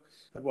you look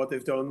at what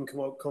they've done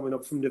coming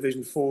up from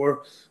Division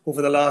 4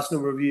 over the last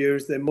number of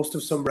years, they must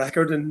have some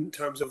record in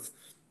terms of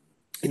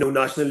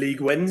National League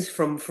wins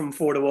from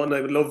 4-1.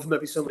 I would love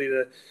maybe somebody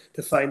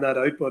to find that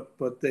out,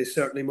 but they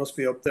certainly must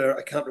be up there.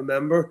 I can't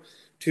remember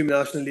 2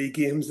 National League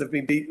games they've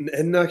been beaten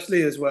in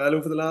actually as well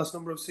over the last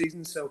number of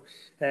seasons. So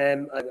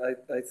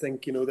I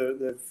think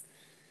they've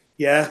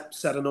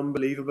set an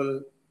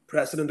unbelievable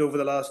precedent over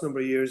the last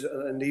number of years,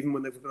 and even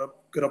when they've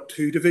got up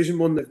to Division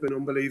 1, they've been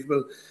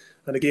unbelievable.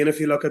 And again, if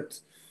you look at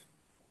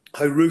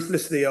how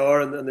ruthless they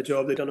are and the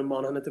job they've done in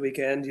Monaghan at the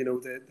weekend,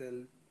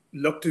 they'll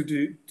look to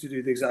do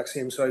the exact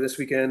same this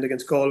weekend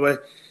against Galway.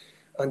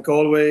 And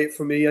Galway,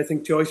 for me, I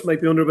think Joyce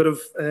might be under a bit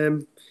of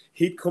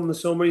heat come the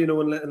summer,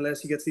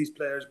 unless he gets these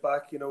players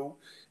back,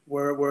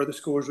 where the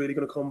score is really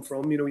going to come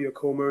from. Your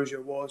Comers,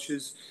 your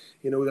Walshes,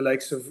 the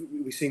likes of,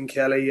 we've seen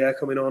Kelly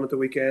coming on at the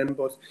weekend,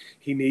 but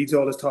he needs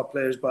all his top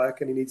players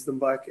back, and he needs them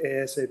back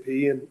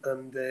ASAP.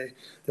 And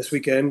this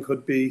weekend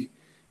could be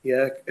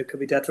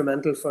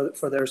detrimental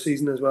for their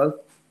season as well.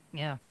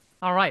 Yeah.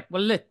 All right.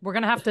 Well, look, we're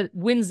going to have to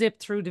zip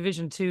through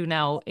Division 2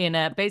 now in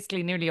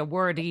basically nearly a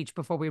word each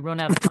before we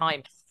run out of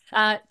time.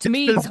 To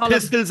me,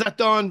 Pistols at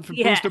dawn from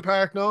Brewster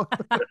Park, no?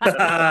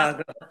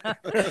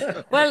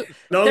 Well,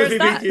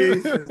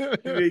 to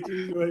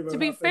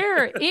be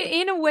fair,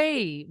 in a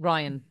way,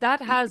 Ryan, that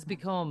has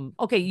become,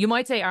 okay, you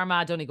might say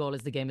Armagh Donegal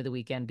is the game of the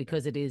weekend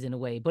because it is in a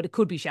way, but it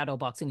could be shadow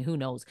boxing, who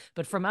knows?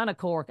 But Fermanagh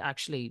Cork,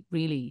 actually,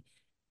 really,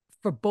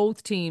 for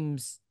both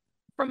teams,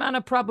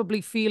 Fermanagh probably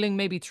feeling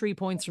maybe 3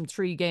 points from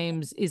 3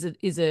 games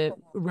is a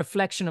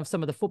reflection of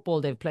some of the football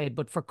they've played.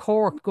 But for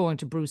Cork going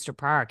to Brewster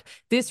Park,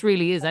 this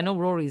really is, I know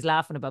Rory's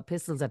laughing about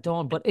pistols at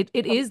dawn, but it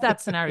is that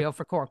scenario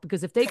for Cork,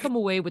 because if they come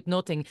away with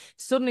nothing,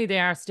 suddenly they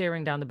are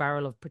staring down the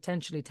barrel of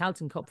potentially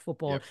Tailteann Cup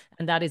football. Yep.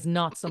 And that is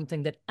not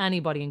something that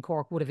anybody in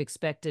Cork would have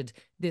expected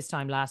this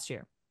time last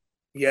year.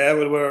 Yeah,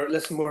 well,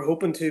 we're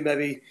hoping to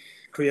maybe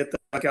create the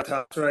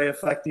Galatasaray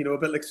effect, a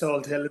bit like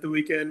Salt Hill at the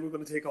weekend. We're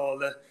going to take all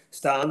the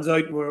stands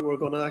out, and we're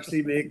going to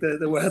actually make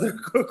the weather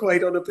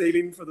quite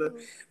unappealing for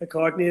the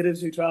Cork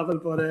natives who travel.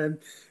 But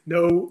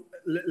no,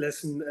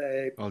 listen,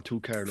 all 2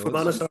 Carlos.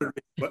 Fermanagh started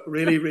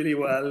really, really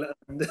well,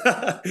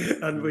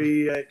 and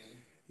we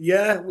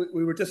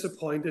were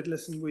disappointed.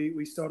 Listen,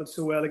 we started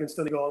so well against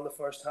Donegal in the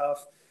first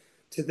half,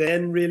 to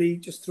then really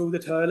just throw the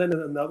towel in,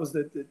 and that was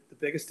the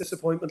biggest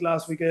disappointment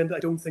last weekend. I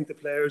don't think the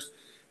players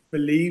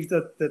believed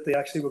that they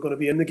actually were going to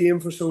be in the game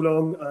for so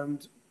long,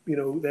 and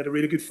they had a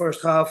really good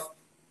first half,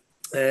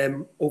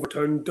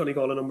 overturned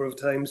Donegal a number of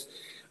times,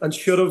 and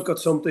should have got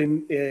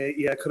something.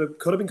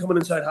 Could have been coming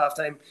inside half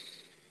time,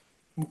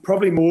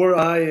 probably more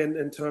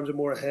in terms of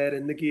more ahead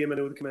in the game. I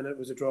know they came in, it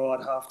was a draw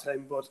at half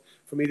time, but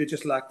for me they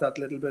just lacked that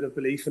little bit of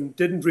belief and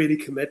didn't really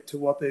commit to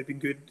what they've been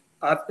good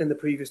at in the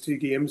previous 2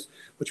 games,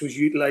 which was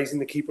utilising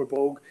the keeper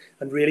bug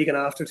and really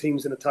getting after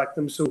teams and attack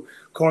them. So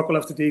Cork will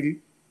have to deal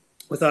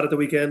with that at the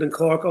weekend, and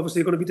Cork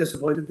obviously are going to be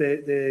disappointed.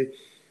 They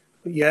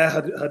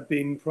had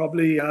been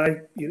probably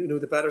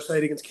the better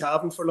side against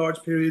Cavan for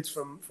large periods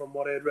from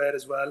what I had read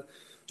as well,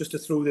 just to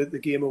throw the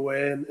game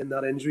away in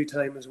that injury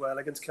time as well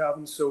against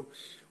Cavan. So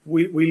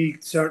we'll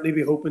certainly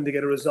be hoping to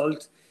get a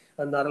result,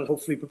 and that'll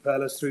hopefully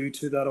propel us through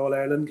to that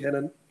All-Ireland kind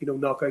of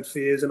knockout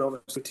phase and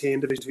obviously retain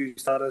Division 2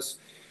 status.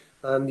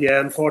 And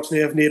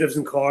unfortunately I have natives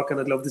in Cork and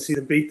I'd love to see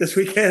them beat this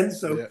weekend,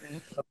 so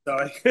I'm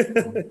sorry.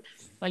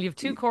 Well, you have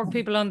 2 Cork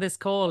people on this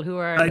call who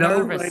are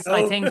nervous.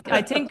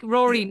 I think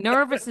Rory,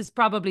 nervous is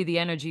probably the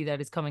energy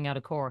that is coming out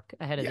of Cork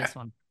ahead of this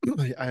one.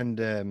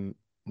 And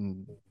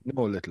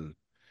no little,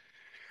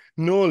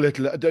 I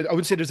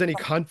wouldn't say there's any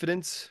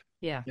confidence.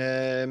 Yeah.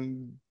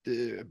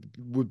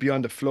 Would be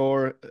on the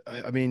floor.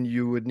 I mean,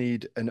 you would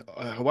need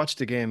I watched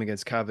the game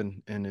against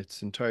Cavan in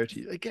its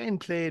entirety. Again,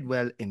 played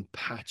well in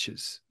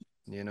patches.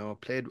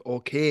 Played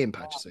okay in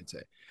patches, I'd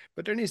say.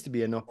 But there needs to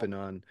be an up and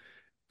on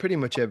pretty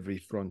much every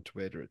front,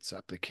 whether it's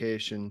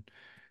application,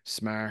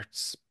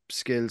 smarts,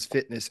 skills,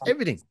 fitness,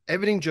 everything.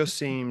 Everything just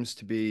seems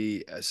to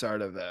be a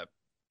sort of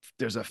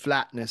there's a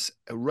flatness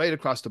right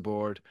across the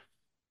board.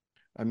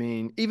 I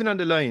mean, even on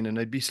the line, and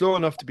I'd be slow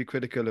enough to be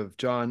critical of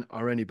John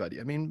or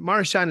anybody. I mean,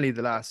 Maurice Shanley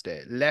the last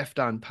day left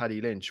on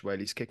Paddy Lynch while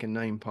he's kicking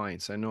 9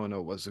 points. I know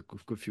it was a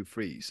good few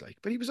frees,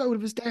 but he was out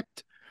of his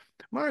depth.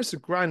 Morris is a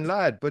grand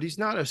lad, but he's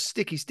not a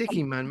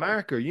sticky man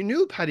marker. You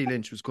knew Paddy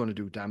Lynch was going to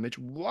do damage.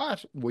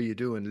 What were you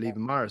doing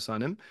leaving Morris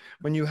on him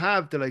when you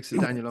have the likes of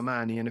Daniel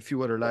O'Mahony and a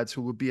few other lads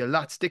who would be a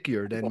lot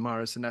stickier than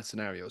Morris in that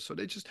scenario? So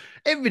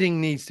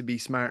everything needs to be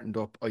smartened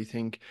up, I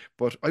think.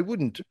 But I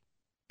wouldn't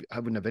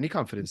have any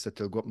confidence that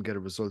they'll go up and get a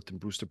result in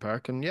Brewster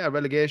Park. And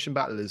relegation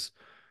battle is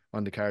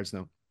on the cards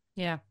now.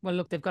 Yeah, well,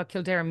 look, they've got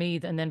Kildare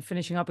Meath and then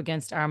finishing up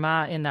against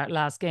Armagh in that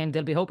last game.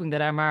 They'll be hoping that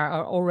Armagh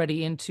are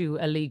already into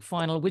a league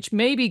final, which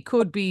maybe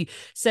could be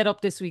set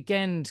up this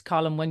weekend,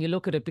 Colin, when you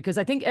look at it, because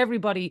I think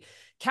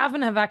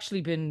Cavan have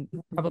actually been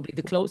probably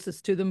the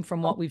closest to them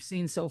from what we've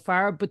seen so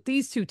far, but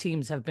these two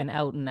teams have been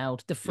out and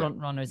out, the front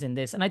runners in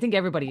this. And I think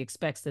everybody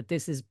expects that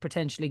this is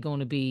potentially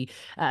going to be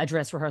a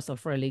dress rehearsal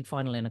for a league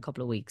final in a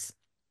couple of weeks.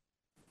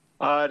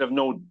 I'd have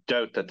no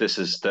doubt that this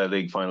is the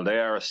league final. They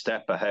are a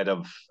step ahead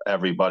of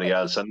everybody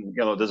else. And,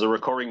 there's a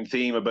recurring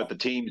theme about the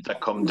teams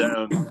that come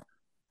down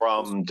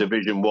from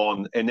Division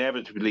 1,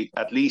 inevitably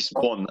at least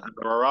one. And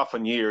there are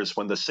often years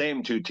when the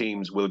same two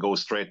teams will go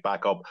straight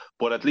back up,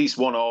 but at least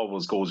one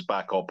always goes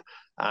back up.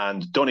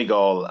 And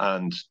Donegal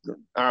and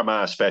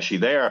Armagh especially,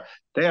 they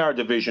are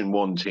Division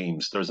 1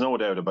 teams. There's no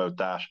doubt about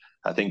that.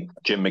 I think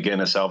Jim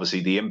McGuinness,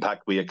 obviously, the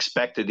impact we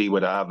expected he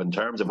would have in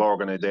terms of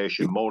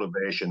organisation,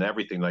 motivation,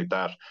 everything like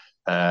that,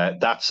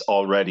 that's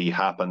already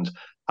happened.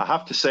 I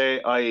have to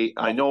say,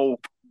 I know,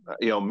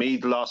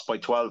 Meath lost by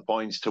 12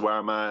 points to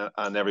Armagh,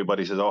 and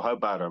everybody says, "Oh, how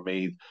bad are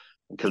Meath?"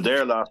 And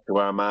Kildare lost to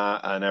Armagh,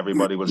 and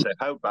everybody will say,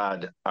 "How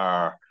bad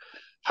are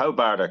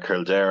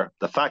Kildare?"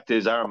 The fact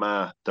is,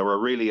 Armagh, they're a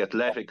really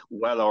athletic,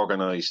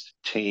 well-organised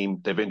team.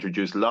 They've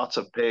introduced lots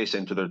of pace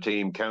into their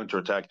team,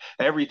 counter-attack.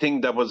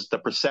 Everything that was the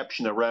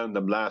perception around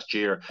them last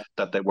year,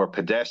 that they were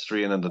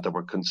pedestrian and that they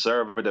were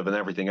conservative and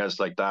everything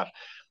else like that,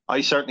 I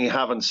certainly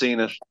haven't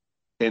seen it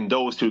in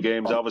those two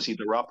games. Obviously,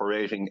 they're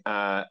operating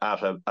at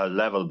a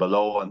level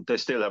below, and they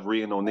still have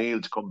Rian O'Neill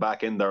to come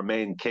back in, their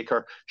main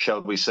kicker,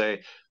 shall we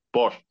say.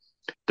 But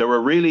they're a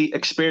really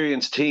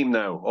experienced team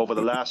now over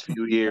the last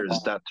few years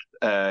that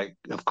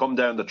have come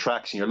down the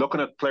tracks. And you're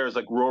looking at players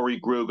like Rory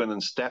Grugan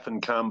and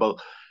Stephen Campbell.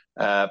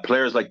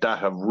 Players like that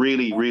have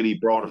really, really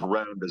brought it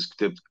around.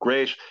 There's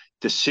great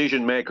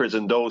decision makers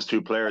in those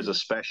two players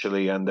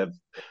especially, and they've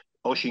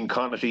Oisin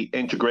Connaughty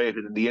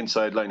integrated in the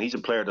inside line. He's a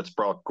player that's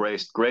brought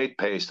great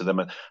pace to them.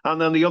 And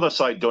on the other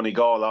side,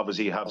 Donegal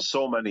obviously have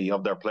so many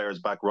of their players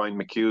back. Ryan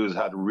McHugh's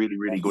had a really,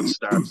 really good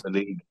start to the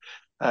league,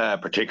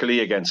 particularly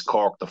against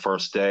Cork the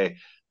first day.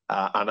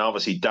 And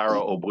obviously, Dara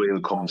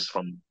O'Boyle comes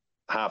from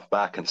half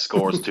back and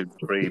scores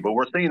 2-3. But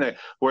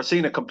we're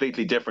seeing a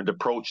completely different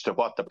approach to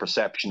what the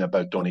perception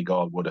about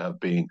Donegal would have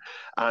been.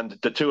 And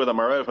the two of them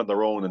are out on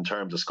their own in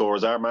terms of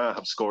scores. Armagh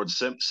have scored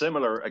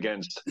similar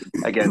against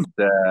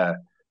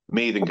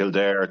Meath and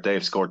Kildare.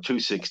 They've scored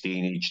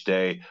 216 each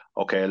day.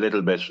 Okay, a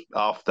little bit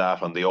off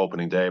that on the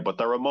opening day, but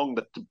they're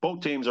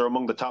both teams are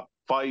among the top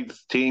 5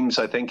 teams,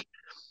 I think,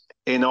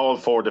 in all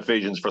 4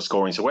 divisions for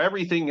scoring. So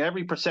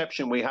every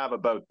perception we have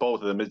about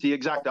both of them is the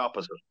exact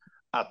opposite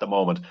at the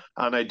moment.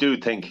 And I do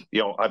think,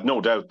 I've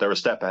no doubt they're a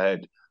step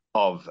ahead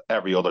of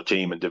every other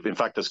team. And in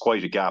fact, there's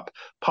quite a gap.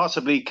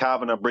 Possibly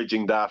Cavan are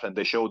bridging that, and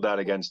they showed that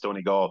against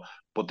Donegal,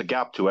 but the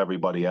gap to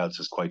everybody else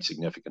is quite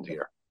significant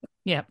here.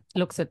 Yeah,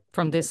 looks at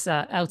from this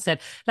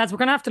outset. Lads, we're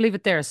going to have to leave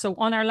it there. So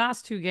on our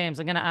last 2 games,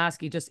 I'm going to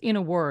ask you just in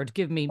a word,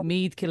 give me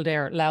Meath,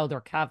 Kildare, Louth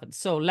or Cavan.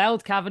 So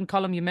Louth, Cavan,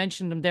 Colm, you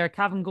mentioned them there.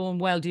 Cavan going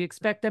well. Do you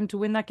expect them to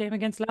win that game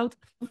against Louth?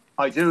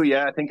 I do,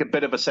 yeah. I think a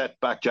bit of a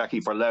setback,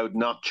 Jacqui, for Louth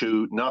not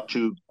to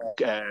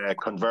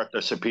convert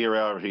their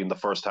superiority in the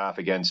first half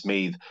against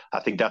Meath. I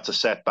think that's a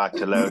setback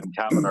to Louth, and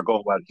Cavan are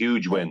going well.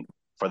 Huge win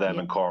for them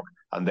in Cork,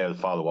 and they'll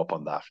follow up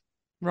on that.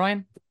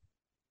 Ryan?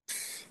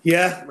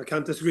 Yeah, I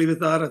can't disagree with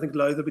that. I think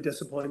Louth will be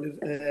disappointed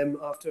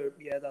after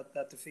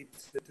that defeat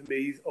to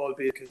Meath,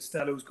 albeit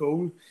Costello's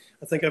goal.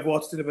 I think I've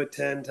watched it about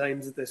 10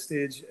 times at this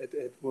stage.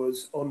 It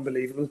was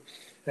unbelievable.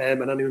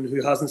 And anyone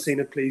who hasn't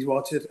seen it, please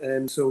watch it.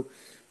 So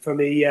for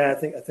me, I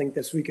think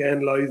this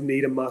weekend Louth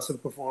need a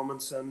massive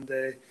performance, and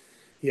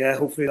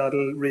hopefully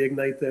that'll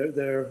reignite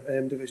their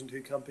Division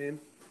 2 campaign.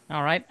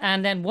 All right,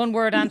 and then one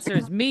word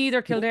answers: Meath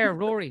or Kildare,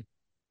 Rory?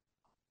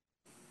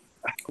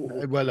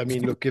 Well, I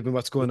mean, look, given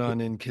what's going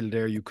on in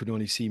Kildare, you could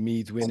only see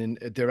Meath winning.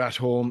 They're at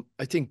home.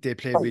 I think they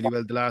played really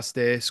well the last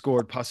day,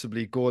 scored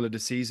possibly goal of the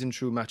season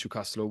through Matthew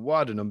Costello.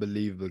 What an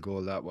unbelievable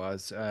goal that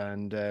was.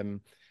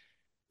 And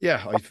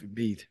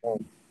Meath.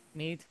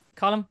 Meath.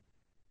 Colm?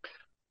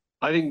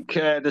 I think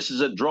this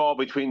is a draw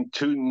between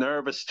 2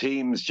 nervous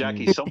teams,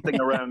 Jacqui, something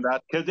around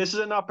that. This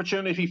is an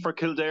opportunity for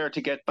Kildare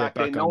to get back.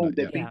 They know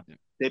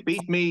they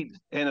beat Meath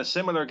in a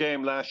similar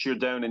game last year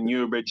down in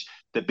Newbridge.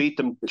 They beat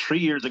them 3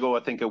 years ago, I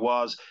think it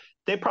was.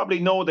 They probably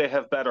know they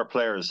have better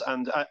players,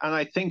 and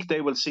I think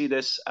they will see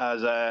this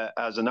as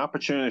an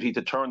opportunity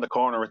to turn the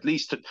corner, at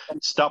least to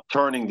stop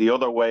turning the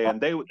other way,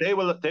 and they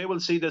will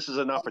see this as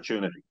an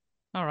opportunity.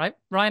 All right,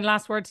 Ryan,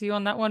 last word to you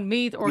on that one: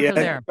 Meath or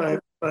Kildare?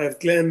 I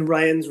have Glenn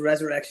Ryan's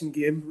resurrection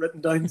game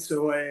written down,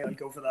 so I'll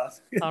go for that.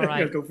 All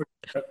right. I'll go for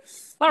that.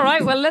 All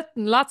right. Well,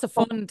 lots of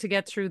fun to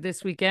get through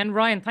this weekend.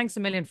 Ryan, thanks a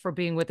million for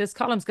being with us.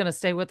 Colm's going to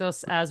stay with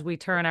us as we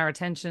turn our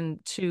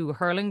attention to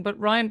hurling. But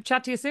Ryan,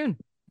 chat to you soon.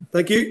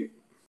 Thank you.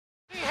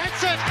 He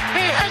hits it!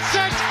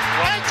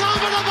 It's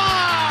over the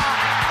bar!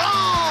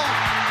 Oh,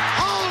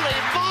 holy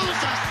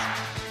Moses!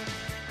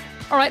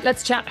 All right,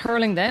 let's chat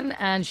hurling then.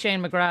 And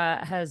Shane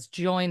McGrath has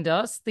joined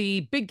us.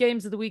 The big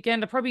games of the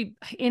weekend are probably,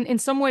 in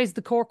some ways,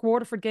 the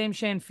Cork-Waterford game,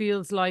 Shane,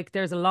 feels like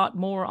there's a lot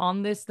more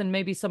on this than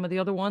maybe some of the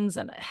other ones.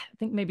 And I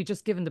think maybe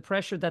just given the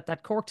pressure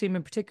that Cork team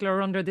in particular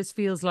are under, this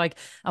feels like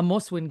a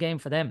must-win game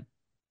for them.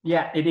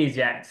 Yeah, it is.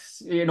 Yeah,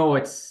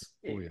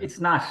 it's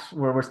not,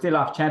 we're still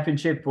off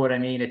championship, but I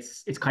mean,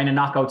 it's kind of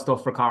knockout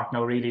stuff for Cork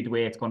now, really, the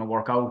way it's going to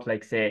work out.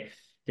 Like, say,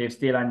 they're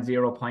still on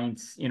 0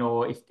 points. You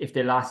know, if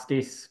they lost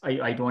this,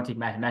 I don't think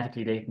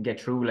mathematically they can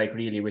get through, like,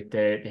 really, with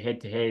the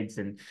head-to-heads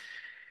and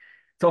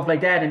stuff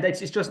like that. And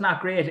it's just not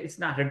great. It's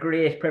not a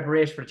great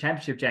preparation for the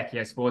championship, Jacqui,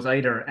 I suppose,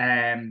 either.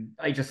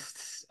 I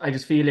just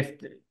feel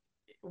if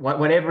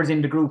whatever's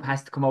in the group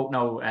has to come out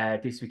now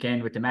this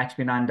weekend, with the match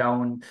being on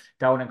down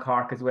in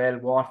Cork as well,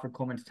 Waterford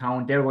coming to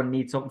town, they're going to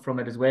need something from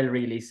it as well,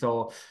 really.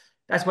 So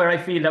that's where I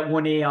feel that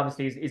 1A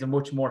obviously is a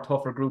much more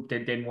tougher group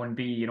than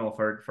 1B, you know,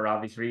 for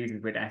obvious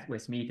reasons, with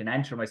Westmeath and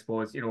Antrim, I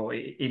suppose, you know,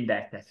 in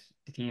that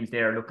the teams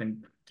there are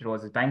looking to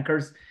those as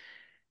bankers.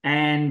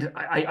 And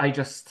I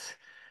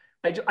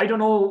don't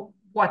know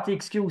what the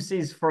excuse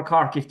is for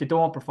Cork if they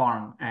don't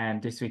perform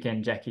this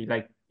weekend, Jacqui.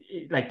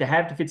 Like they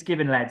have the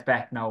Fitzgibbon lads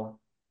back now.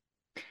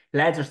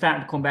 Lads are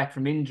starting to come back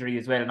from injury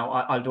as well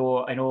now,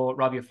 although I know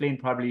Robbie O'Flynn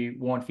probably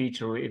won't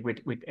feature with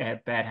a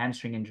bad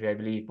hamstring injury, I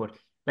believe. But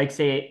like,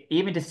 say,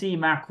 even to see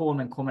Mark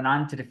Coleman coming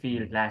onto the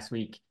field last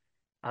week,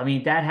 I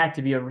mean, that had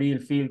to be a real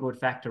feel-good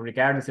factor,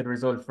 regardless of the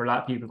result, for a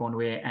lot of people going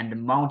away, and the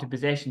amount of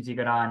possessions he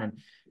got on. And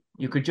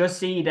you could just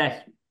see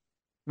that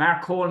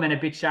Mark Coleman, a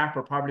bit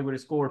sharper, probably would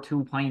have scored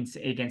 2 points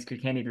against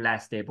Kilkenny the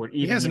last day. But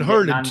even he hasn't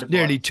hurled in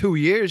nearly 2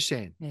 years,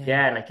 Shane.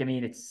 Yeah, like, I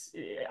mean,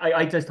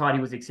 I just thought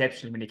he was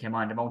exceptional when he came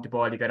on. The amount of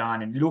ball he got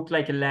on, and looked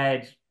like a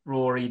lad,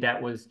 Rory,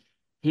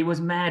 he was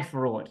mad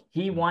for road.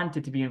 He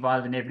wanted to be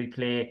involved in every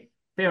play.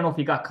 Fair enough,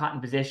 he got caught in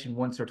possession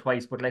once or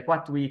twice, but like,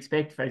 what do we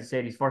expect for, as I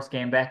said, his first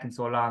game back in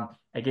so long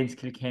against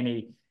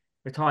Kilkenny?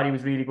 I thought he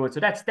was really good. So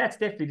that's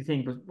definitely the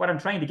thing. But what I'm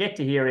trying to get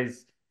to here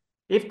is,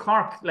 if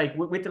Cork, like,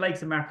 with the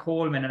likes of Mark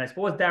Coleman, and I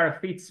suppose Dara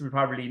Fitz will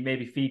probably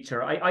maybe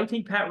feature, I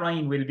think Pat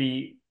Ryan will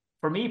be,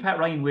 for me, Pat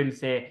Ryan will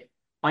say,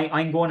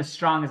 I'm going as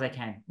strong as I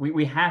can.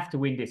 We have to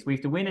win this. We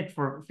have to win it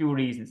for a few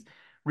reasons.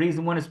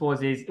 Reason one, I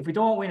suppose, is if we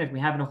don't win it, we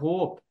have no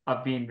hope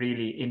of being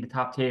really in the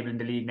top table in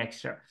the league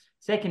next year.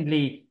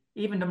 Secondly,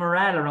 even the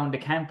morale around the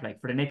camp,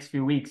 like, for the next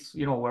few weeks,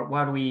 you know,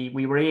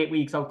 we were 8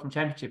 weeks out from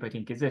championship, I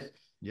think, is it?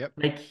 Yep.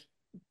 Like,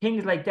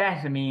 things like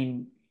that, I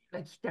mean,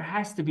 like, there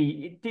has to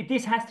be,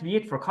 this has to be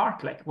it for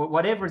Cork. Like,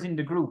 whatever's in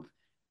the group,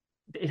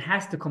 it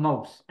has to come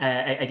out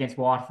against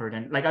Waterford.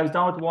 And like, I was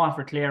down at the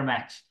Waterford Clare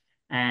match,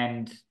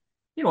 and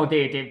you know,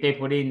 they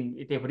put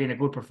in a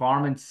good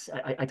performance.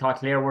 I thought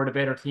Clare were the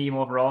better team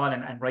overall,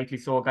 and rightly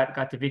so,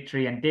 got the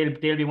victory. And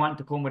they'll be wanting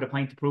to come with a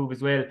point to prove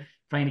as well,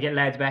 trying to get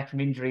lads back from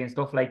injury and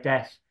stuff like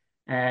that.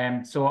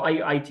 So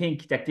I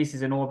think that this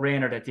is a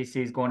no-brainer, that this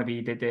is going to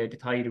be the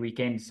tie of the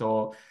weekend.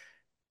 So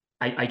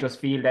I just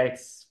feel that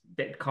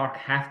that Cork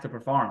have to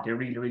perform. They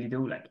really, really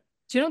do. Like,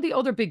 do you know, the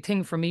other big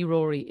thing for me,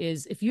 Rory,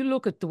 is if you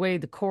look at the way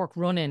the Cork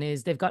run-in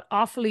is, they've got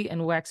Offaly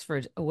and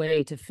Wexford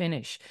away to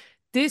finish.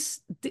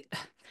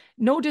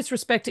 No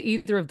disrespect to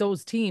either of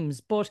those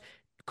teams, but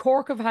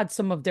Cork have had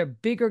some of their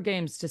bigger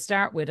games to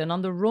start with, and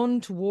on the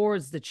run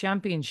towards the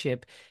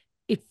championship,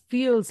 it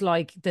feels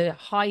like the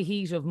high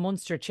heat of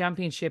Munster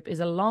Championship is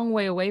a long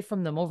way away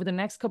from them. Over the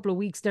next couple of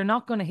weeks, they're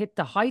not going to hit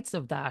the heights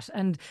of that.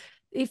 And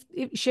if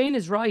Shane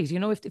is right, you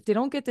know, if they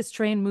don't get this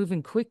train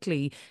moving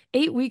quickly,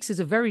 8 weeks is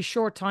a very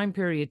short time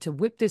period to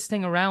whip this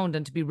thing around,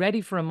 and to be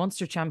ready for a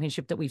Munster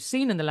Championship that we've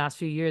seen in the last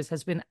few years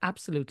has been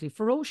absolutely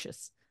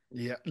ferocious.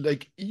 Yeah,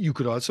 like, you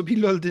could also be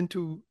lulled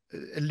into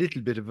a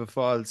little bit of a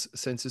false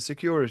sense of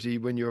security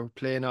when you're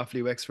playing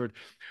Offaly Wexford,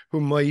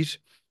 who might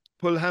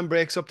pull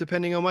handbrakes up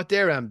depending on what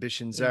their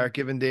ambitions are,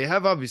 given they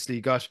have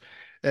obviously got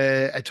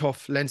a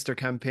tough Leinster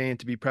campaign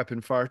to be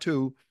prepping for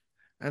too.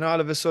 And all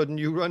of a sudden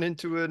you run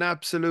into an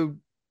absolute,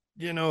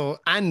 you know,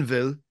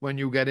 anvil when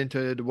you get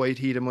into the white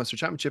heat of Munster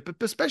Championship,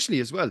 but especially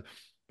as well,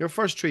 your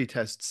first 3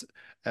 tests,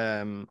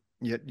 Kilkenny,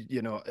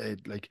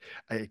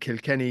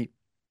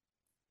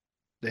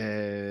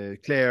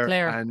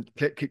 Clare, and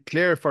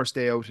Clare first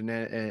day out in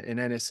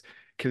Ennis,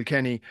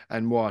 Kilkenny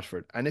and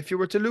Waterford. And if you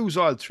were to lose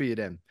all 3 of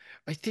them,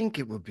 I think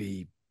it would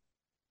be,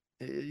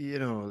 you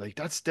know, like,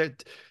 that's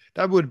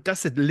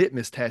a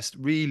litmus test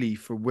really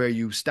for where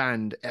you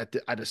stand at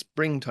a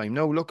springtime.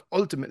 Now, look,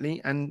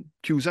 ultimately, and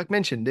Cusack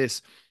mentioned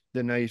this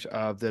the night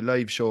of the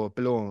live show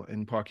below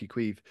in Páirc Uí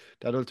Chaoimh,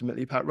 that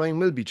ultimately Pat Ryan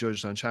will be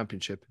judged on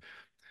championship.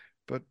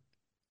 But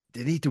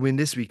they need to win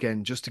this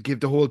weekend just to give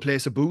the whole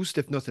place a boost,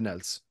 if nothing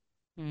else.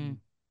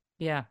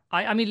 Yeah.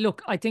 I mean,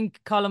 look, I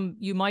think, Colm,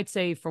 you might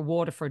say for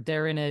Waterford,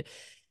 they're in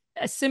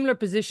a similar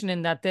position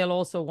in that they'll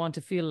also want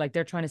to feel like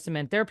they're trying to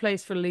cement their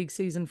place for league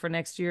season for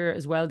next year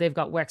as well. They've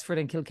got Wexford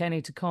and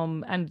Kilkenny to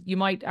come, and you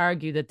might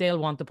argue that they'll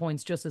want the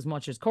points just as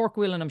much as Cork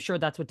will, and I'm sure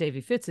that's what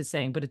Davy Fitz is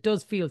saying. But it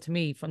does feel to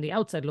me, from the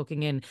outside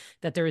looking in,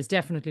 that there is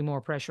definitely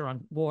more pressure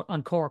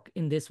on Cork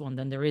in this one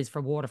than there is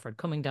for Waterford,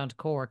 coming down to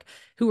Cork,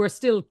 who are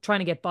still trying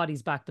to get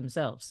bodies back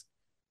themselves.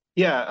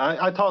 Yeah,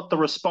 I thought the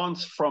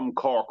response from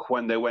Cork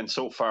when they went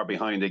so far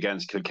behind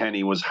against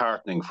Kilkenny was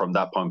heartening from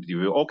that point of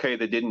view. Okay,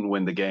 they didn't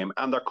win the game,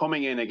 and they're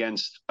coming in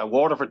against a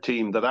Waterford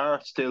team that are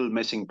still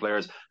missing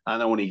players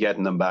and only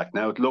getting them back.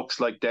 Now, it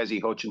looks like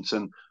Desi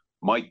Hutchinson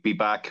might be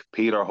back,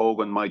 Peter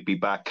Hogan might be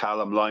back,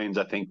 Callum Lyons,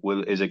 I think,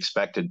 is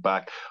expected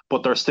back,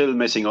 but they're still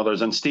missing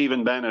others. And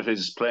Stephen Bennett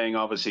is playing,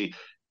 obviously,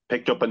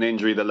 picked up an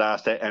injury the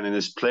last day and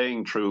is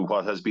playing through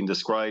what has been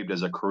described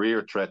as a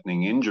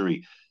career-threatening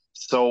injury.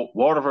 So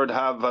Waterford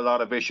have a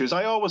lot of issues.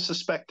 I always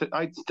suspect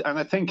and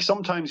I think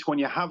sometimes when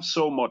you have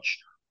so much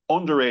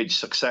underage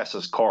success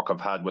as Cork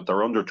have had with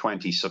their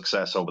under-20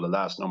 success over the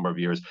last number of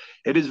years,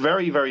 it is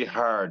very, very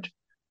hard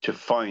to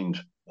find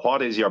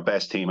what is your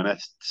best team. And I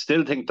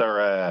still think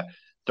they're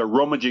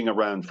rummaging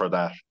around for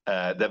that.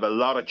 They have a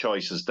lot of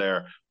choices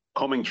there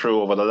coming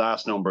through over the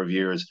last number of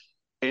years.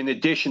 In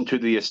addition to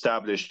the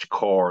established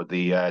core,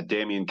 the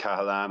Damien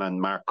Cahalane and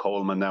Mark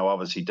Coleman, now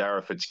obviously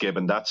Dara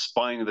Fitzgibbon, that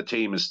spine of the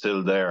team is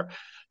still there.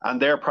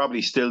 And they're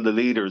probably still the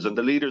leaders. And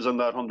the leaders on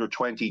that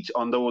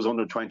those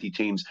under 20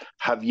 teams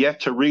have yet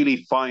to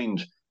really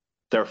find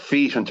their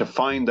feet and to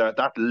find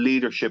that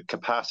leadership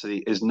capacity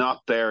is not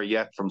there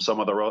yet from some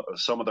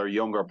of their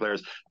younger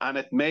players. And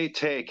it may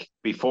take,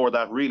 before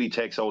that really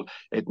takes hold,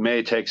 it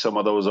may take some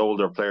of those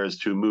older players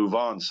to move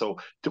on. So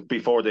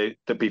before they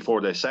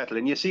settle.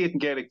 And you see it in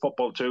Gaelic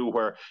football too,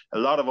 where a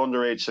lot of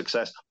underage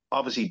success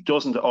obviously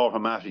doesn't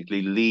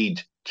automatically lead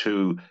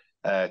to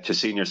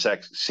senior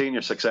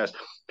success.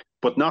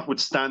 But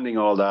notwithstanding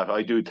all that,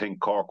 I do think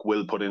Cork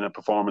will put in a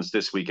performance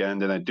this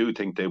weekend, and I do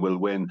think they will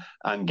win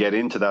and get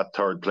into that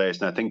third place.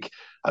 And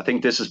I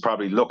think this is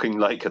probably looking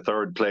like a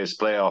third place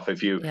playoff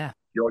if you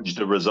judge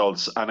the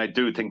results. And I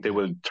do think they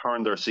will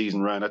turn their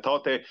season around. I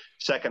thought the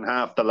second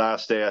half, the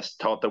last day,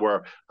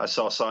 I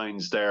saw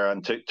signs there,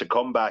 and to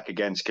come back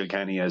against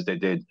Kilkenny as they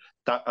did,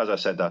 that, as I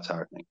said, that's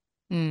heartening.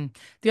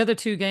 The other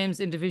two games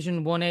in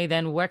Division 1A,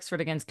 then Wexford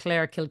against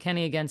Clare,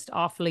 Kilkenny against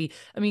Offaly.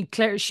 I mean,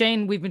 Clare,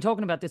 Shane, we've been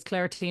talking about this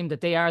Clare team,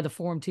 that they are the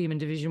form team in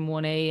Division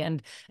 1A.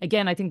 And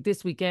again, I think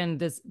this weekend,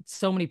 there's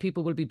so many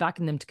people will be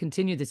backing them to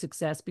continue the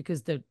success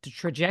because the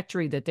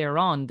trajectory that they're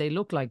on, they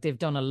look like they've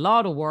done a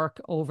lot of work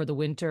over the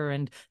winter.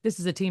 And this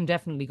is a team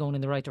definitely going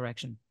in the right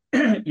direction.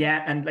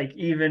 Yeah, and like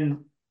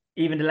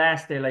even the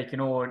last day, like, you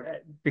know,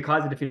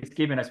 because of the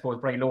Fitzgibbon, I suppose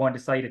Brian Lohan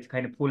decided to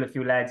kind of pull a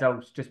few lads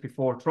out just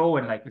before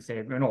throwing, like we say,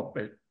 you know,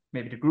 well,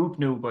 maybe the group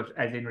knew, but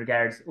as in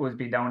regards us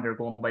being down there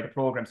going by the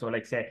programme. So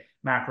like say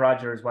Mark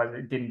Rogers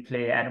didn't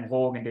play, Adam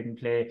Hogan didn't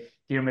play,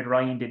 Diarmid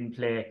Ryan didn't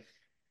play,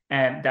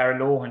 and Darragh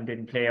Lohan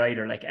didn't play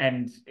either. Like,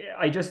 and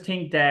I just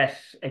think that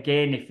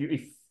again,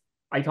 if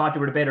I thought they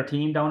were the better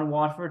team down in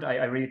Waterford,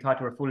 I really thought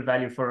they were full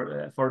value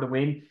for the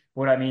win.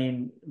 But I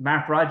mean,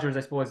 Mark Rogers, I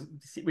suppose,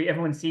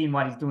 everyone's seen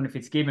what he's doing if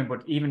it's given,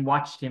 but even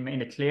watched him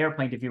in a Clare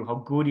point of view, how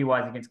good he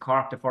was against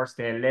Cork the first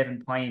day,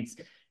 11 points.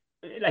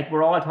 Like,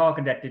 we're all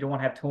talking that they don't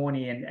have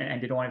Tony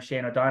and they don't have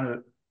Shane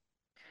O'Donnell.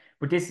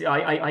 But this,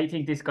 I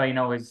think this guy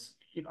now is,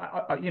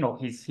 you know,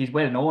 he's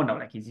well known now,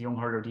 like he's Young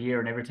Hurler of the Year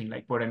and everything.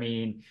 Like, but I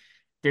mean,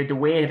 the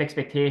weight of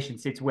expectation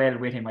sits well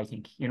with him, I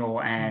think, you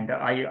know, and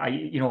I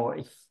you know,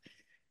 if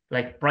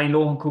like Brian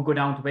Lohan could go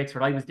down to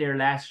Wexford. I was there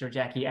last year,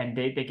 Jacqui, and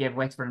they gave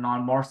Wexford an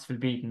unmerciful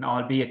beating,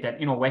 albeit that,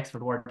 you know,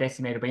 Wexford were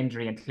decimated by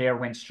injury and Clare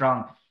went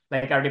strong.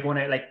 Like, are they going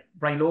to, like,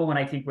 Brian Lohan,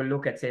 I think, will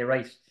look at, say,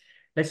 right,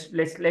 let's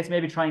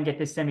maybe try and get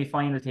this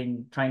semi-final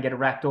thing, try and get it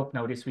wrapped up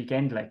now this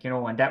weekend, like, you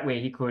know, and that way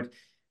he could,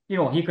 you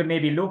know, he could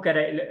maybe look at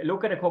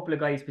a couple of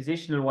guys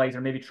positional wise,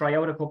 or maybe try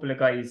out a couple of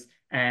guys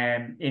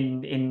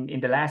in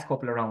the last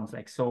couple of rounds.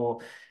 Like,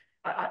 so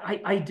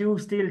I do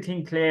still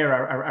think Clare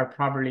are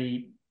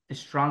probably the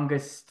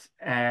strongest,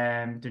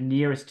 the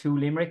nearest to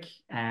Limerick,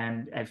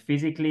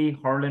 physically,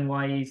 hurling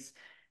wise,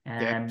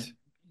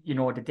 you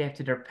know, the depth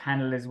of their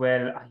panel as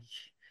well.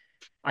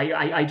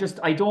 I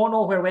don't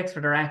know where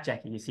Wexford are at,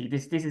 Jacqui. You see,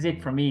 this is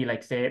it for me.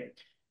 Like, say,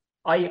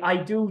 I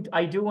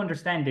do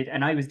understand it,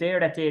 and I was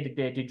there that day that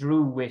they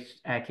drew with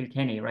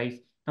Kilkenny, right?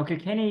 Now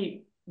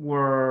Kilkenny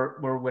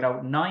were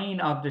without 9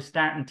 of the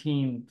starting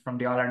team from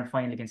the All-Ireland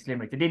final against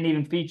Limerick. They didn't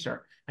even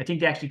feature. I think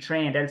they actually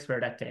trained elsewhere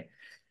that day.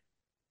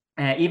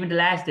 Even the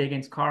last day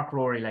against Cork,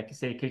 Rory, like I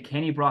say,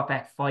 Kilkenny brought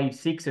back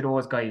 5-6 of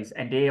those guys,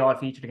 and they all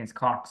featured against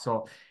Cork.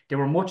 So they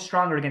were much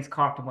stronger against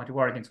Cork than what they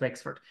were against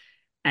Wexford.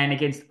 And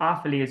against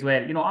Offaly as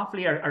well. You know,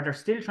 Offaly are they're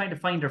still trying to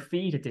find their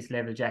feet at this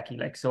level, Jacqui.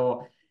 Like,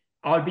 so,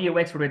 albeit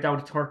Wexford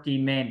without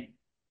 13 men,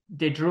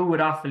 they drew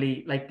with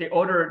Offaly. Like, the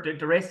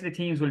rest of the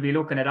teams will be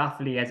looking at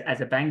Offaly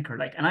as a banker.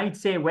 Like, and I'd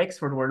say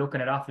Wexford were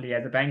looking at Offaly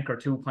as a banker,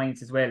 2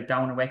 points as well,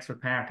 down in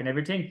Wexford Park and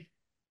everything.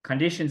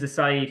 Conditions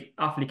aside,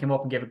 Offaly came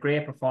up and gave a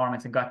great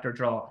performance and got their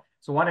draw.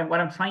 So what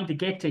I'm trying to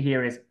get to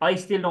here is, I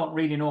still don't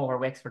really know where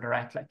Wexford are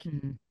at. Like,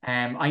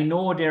 I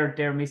know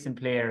they're missing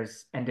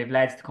players and they've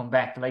lads to come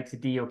back, the likes of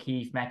D.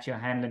 O'Keefe, Matthew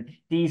Hanlon,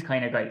 these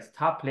kind of guys,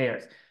 top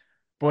players.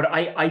 But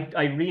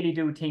I really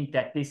do think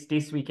that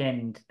this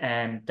weekend,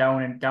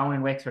 down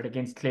in Wexford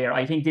against Clare,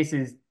 I think this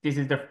is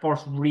their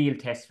first real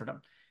test for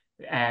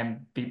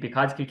them.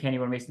 Because Kilkenny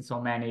were missing so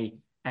many.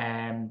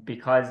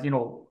 because,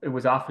 it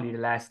was awfully the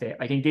last day.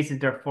 I think this is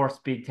their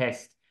first big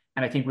test,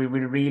 and I think we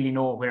will really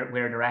know where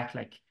they're at.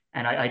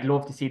 And I'd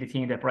love to see the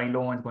team that Brian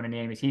Lohan's going to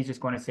name. He's just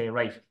going to say,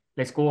 right,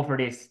 let's go for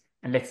this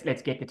and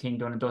let's get the thing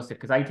done and dusted.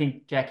 Because I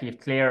think, Jacqui,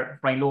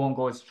 if Brian Lohan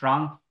goes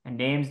strong and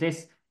names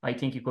this, I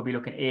think you could be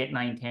looking 8,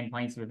 9, 10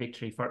 points of a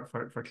victory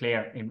for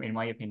Clare, in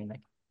my opinion.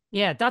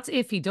 Yeah, that's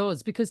if he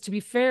does. Because to be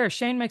fair,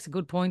 Shane makes a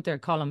good point there,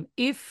 Colm.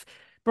 If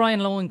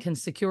Brian Lohan can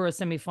secure a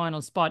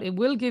semi-final spot, it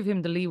will give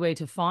him the leeway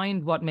to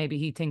find what maybe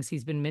he thinks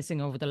he's been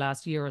missing over the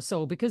last year or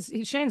so. Because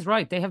Shane's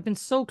right, they have been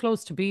so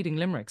close to beating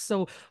Limerick.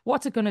 So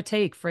what's it going to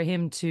take for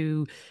him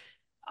to,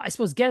 I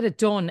suppose, get it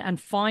done and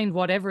find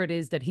whatever it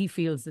is that he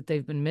feels that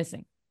they've been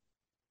missing?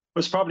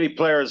 There's probably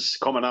players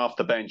coming off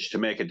the bench to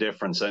make a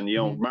difference. And,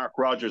 Mark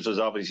Rogers has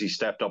obviously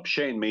stepped up.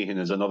 Shane Meehan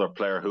is another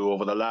player who,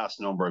 over the last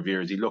number of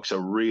years, he looks a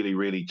really,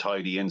 really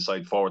tidy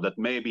inside forward that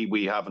maybe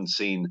we haven't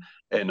seen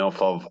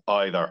enough of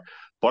either.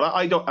 But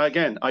I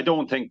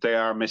don't think they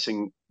are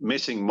missing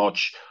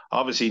much.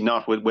 Obviously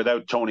not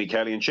without Tony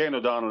Kelly and Shane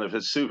O'Donnell. If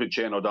it suited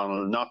Shane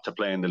O'Donnell not to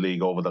play in the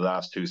league over the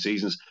last 2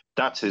 seasons,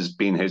 that's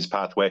been his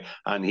pathway,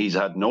 and he's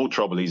had no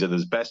trouble. He's had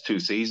his best 2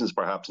 seasons,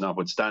 perhaps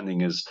notwithstanding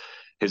his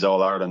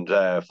All-Ireland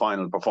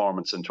final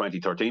performance in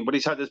 2013. But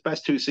he's had his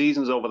best 2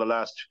 seasons over the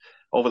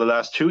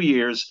last 2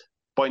 years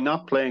by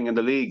not playing in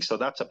the league. So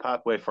that's a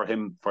pathway for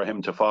him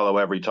to follow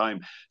every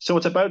time. So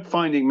it's about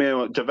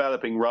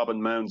developing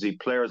Robin Mounsey,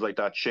 players like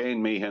that,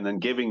 Shane Meehan,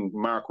 and giving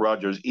Mark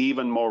Rogers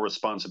even more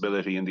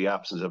responsibility in the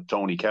absence of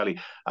Tony Kelly.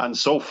 And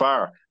so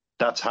far,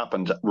 that's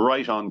happened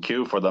right on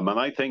cue for them. And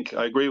I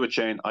agree with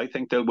Shane. I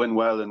think they'll win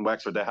well in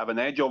Wexford. They have an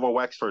edge over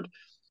Wexford,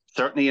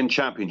 certainly in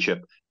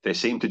Championship. They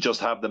seem to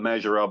just have the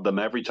measure of them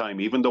every time.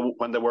 Even though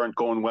when they weren't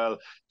going well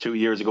 2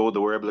 years ago, they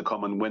were able to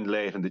come and win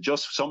late. And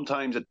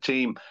sometimes a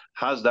team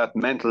has that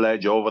mental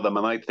edge over them.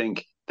 And I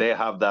think they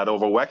have that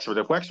over Wexford.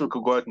 If Wexford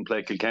could go out and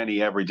play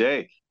Kilkenny every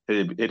day,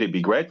 it'd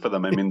be great for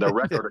them. I mean, their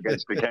record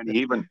against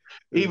Kilkenny,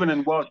 even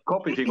in World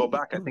Cup, if you go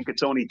back, I think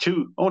it's only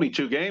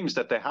two games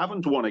that they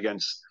haven't won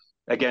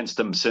against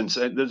them since.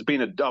 There's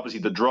been obviously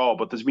the draw,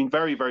 but there's been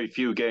very, very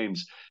few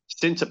games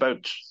since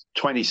about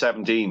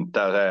 2017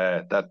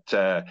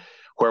 that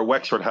where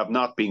Wexford have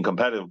not been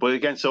competitive. But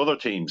against other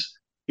teams,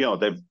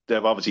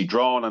 they've obviously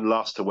drawn and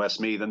lost to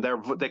Westmeath, and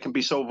they can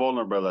be so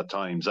vulnerable at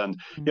times. And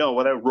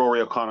without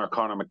Rory O'Connor,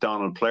 Conor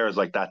McDonald, players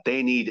like that,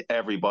 they need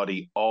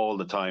everybody all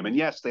the time. And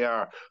yes, they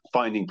are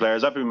finding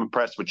players. I've been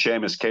impressed with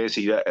Seamus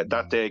Casey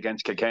that day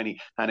against Kilkenny,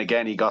 and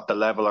again he got the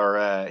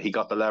leveler. He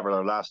got the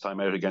leveler last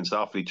time out against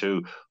Offaly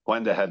too,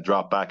 when they had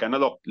dropped back. And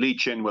look, Lee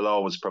Chin will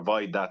always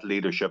provide that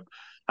leadership.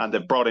 And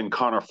they've brought in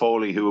Conor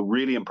Foley, who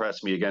really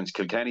impressed me against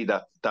Kilkenny,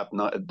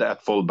 that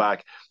full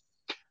back.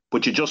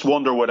 But you just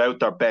wonder,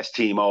 without their best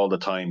team all the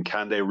time,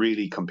 can they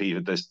really compete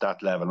at that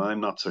level? And I'm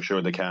not so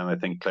sure they can. I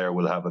think Clare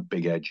will have a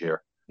big edge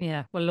here.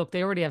 Yeah, well, look,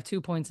 they already have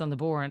 2 points on the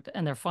board,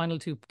 and their final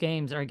 2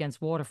 games are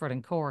against Waterford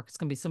and Cork. It's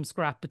going to be some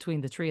scrap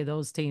between the 3 of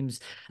those teams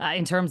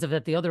in terms of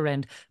at the other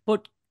end.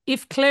 But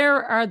if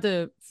Clare are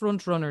the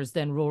front runners,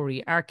 then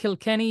Rory, are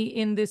Kilkenny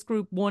in this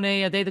Group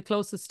 1A? Are they the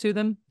closest to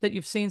them that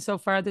you've seen so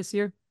far this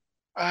year?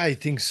 I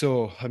think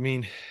so. I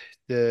mean,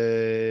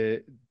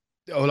 the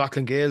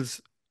O'Loughlin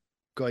Gales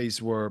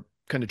guys were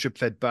kind of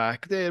drip-fed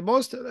back. I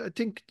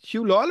think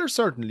Hugh Lawler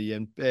certainly.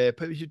 And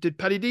did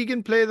Paddy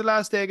Deegan play the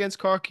last day against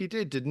Cork? He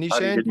did, didn't he, Shane?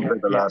 Paddy did play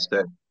the last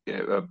day.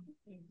 Yeah,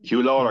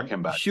 Hugh Lawler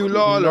came back. Hugh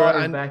Lawler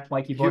and back.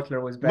 Mikey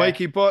Butler was back.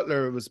 Mikey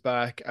Butler was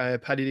back.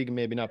 Paddy Deegan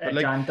maybe not. But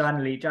John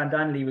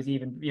Donnelly was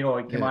even, he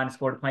came on and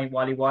scored a point.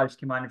 Wally Walsh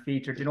came on and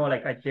featured.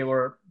 They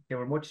were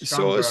much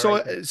stronger.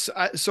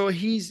 So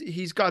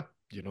he's got,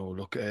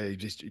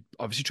 just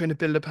obviously trying to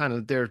build a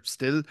panel. They're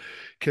still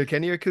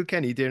Kilkenny or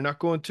Kilkenny. They're not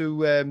going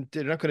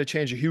to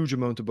change a huge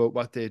amount about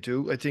what they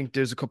do. I think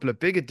there's a couple of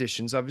big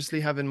additions.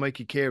 Obviously having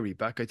Mikey Carey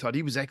back, I thought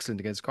he was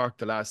excellent against Cork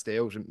the last day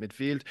out in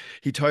midfield.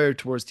 He tired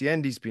towards the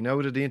end. He's been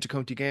out of the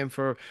intercounty game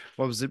for,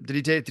 what was it?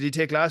 Did he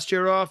take last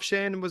year off,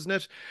 Shane? Wasn't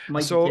it?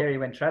 Mikey Carey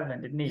went travelling,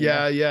 didn't he?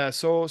 Yeah.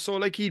 So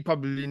he'd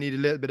probably need a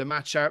little bit of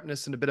match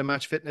sharpness and a bit of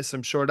match fitness.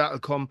 I'm sure that'll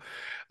come,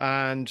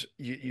 and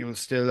you'll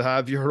still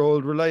have your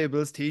old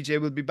reliables.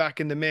 TJ will be back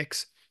in the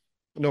mix.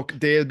 Look,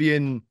 they'll be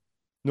in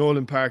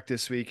Nolan Park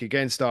this week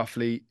against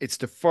Offaly. It's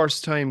the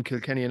first time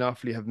Kilkenny and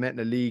Offaly have met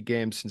in a league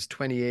game since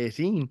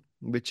 2018,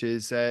 which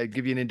is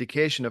give you an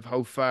indication of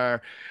how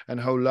far and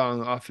how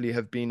long Offaly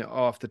have been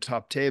off the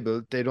top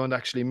table. They don't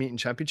actually meet in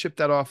Championship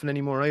that often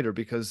anymore either,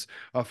 because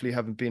Offaly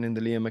haven't been in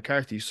the Liam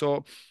McCarthy.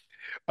 So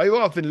I've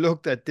often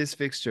looked at this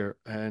fixture,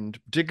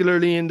 and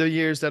particularly in the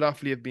years that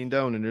Offaly have been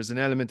down, and there's an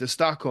element of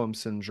Stockholm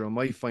syndrome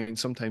I find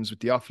sometimes with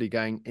the Offaly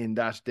gang, in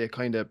that they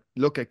kind of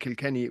look at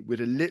Kilkenny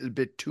with a little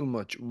bit too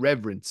much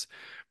reverence.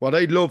 What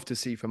I'd love to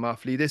see from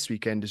Offaly this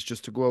weekend is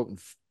just to go out and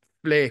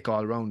flake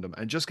all around them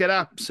and just get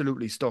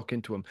absolutely stuck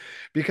into them,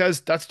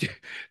 because that's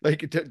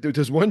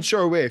there's one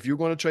sure way if you're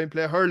going to try and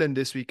play hurling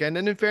this weekend.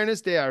 And in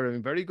fairness, they are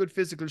in very good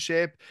physical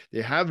shape.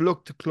 They have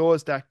looked to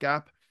close that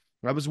gap.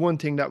 That was one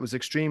thing that was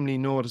extremely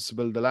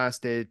noticeable the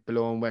last day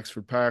below in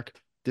Wexford Park.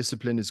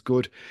 discipline is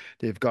good.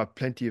 They've got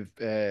plenty of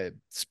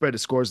spread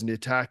of scores in the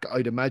attack.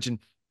 I'd imagine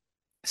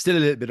still a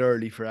little bit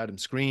early for Adam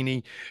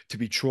Screeney to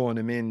be throwing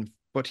him in,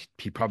 but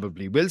he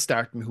probably will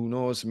start him. Who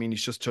knows? I mean,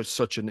 he's just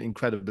such an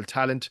incredible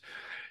talent.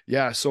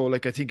 Yeah, so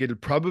like I think it'll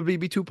probably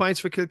be 2 points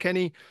for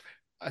Kilkenny.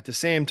 At the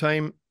same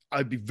time,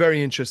 I'd be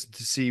very interested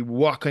to see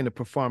what kind of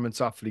performance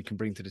Offaly can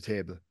bring to the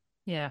table.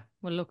 Yeah,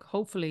 well, look,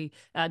 hopefully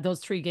those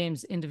 3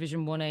 games in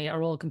Division 1A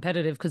are all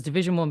competitive, because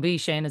Division 1B,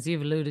 Shane, as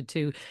you've alluded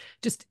to,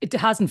 just it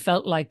hasn't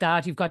felt like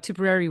that. You've got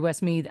Tipperary,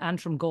 Westmeath,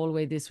 Antrim,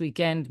 Galway this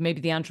weekend.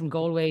 Maybe the Antrim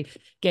Galway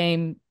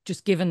game,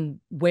 just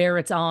given where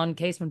it's on,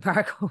 Casement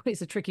Park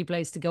is a tricky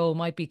place to go,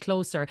 might be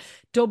closer.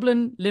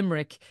 Dublin,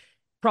 Limerick,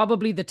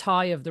 probably the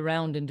tie of the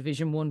round in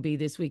Division 1B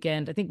this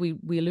weekend. I think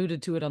we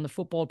alluded to it on the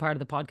football part of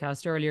the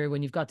podcast earlier.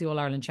 When you've got the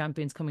All-Ireland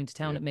champions coming to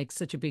town, it makes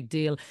such a big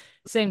deal.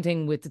 Same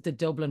thing with the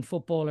Dublin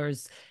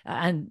footballers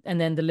and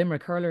then the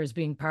Limerick hurlers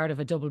being part of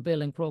a double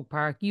bill in Croke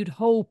Park. You'd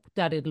hope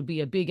that it'll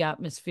be a big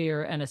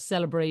atmosphere and a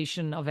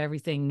celebration of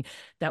everything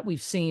that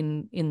we've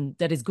seen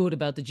that is good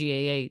about the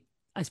GAA.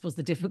 I suppose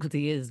the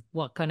difficulty is,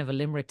 what kind of a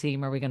Limerick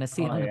team are we going to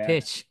see on the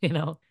pitch, you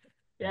know?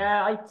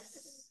 Yeah,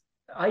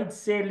 I'd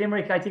say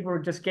Limerick. I think we're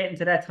just getting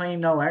to that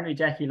time now, aren't we,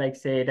 Jacqui? Like,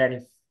 say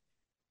that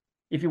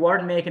if you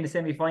weren't making the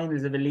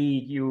semi-finals of a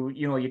league,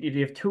 you'd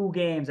have 2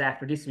 games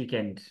after this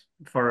weekend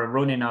for a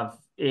running of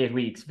 8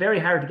 weeks. Very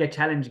hard to get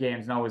challenge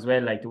games now as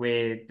well, like the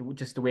way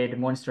the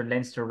Munster and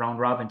Leinster round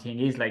robin thing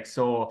is like.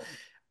 So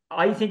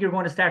I think you're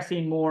going to start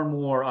seeing more and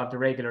more of the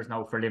regulars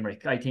now for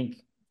Limerick. I think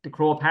the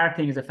Croke Park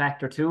thing is a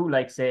factor too.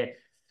 Like, say,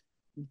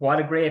 what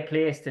a great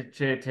place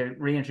to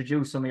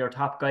reintroduce some of your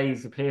top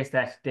guys, a place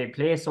that they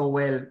play so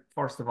well,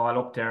 first of all,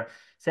 up there.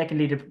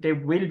 Secondly, they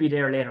will be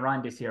there later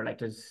on this year. Like,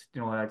 there's,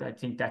 I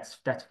think that's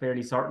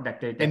fairly certain that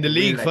they in the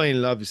league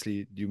final,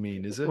 obviously, you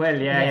mean, is it? Well,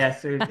 yeah.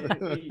 So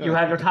you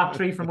have your top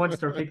 3 from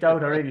Munster picked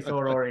out already. So,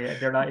 Rory,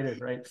 they're not in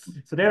it, right?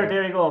 So there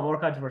you go, more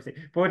controversy.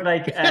 But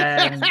like,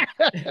 I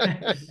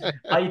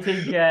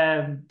think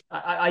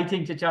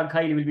that John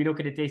Kiley will be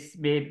looking at this,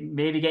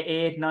 maybe get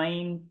 8,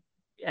 9.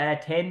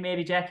 10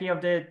 maybe, Jacqui, of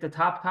the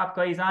top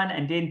guys on,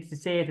 and then to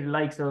say to the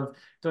likes of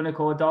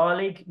Donegal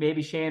Dálig,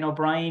 maybe Shane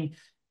O'Brien,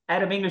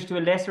 Adam English to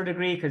a lesser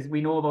degree, because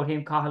we know about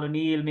him, Cathal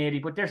O'Neill maybe,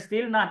 but they're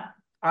still not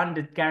on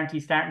the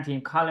guaranteed starting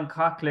team. Colin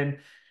Coughlin,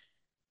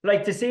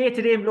 like, to say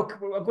to them, look,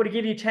 I'm going to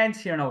give you a chance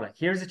here now. Like,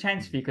 here's a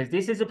chance for you, because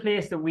this is a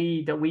place that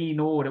we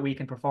know that we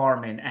can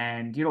perform in,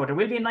 and there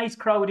will be a nice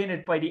crowd in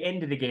it by the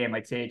end of the game,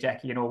 I'd say,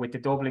 Jacqui, with the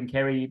Dublin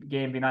Kerry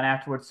game being on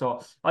afterwards.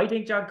 So I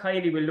think John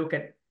Kiley will look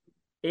at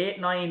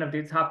 8, 9 of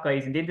the top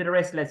guys, and then to the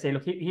rest, let's say,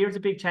 look, here's a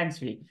big chance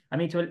for you. I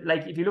mean,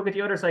 if you look at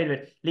the other side of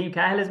it, Liam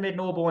Cahill has made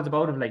no bones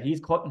about it. Like, he's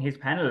cutting his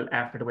panel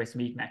after the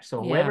Westmeath match.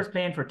 So whoever's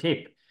playing for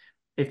Tip,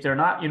 if they're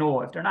not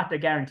the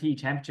guaranteed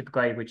championship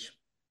guy, which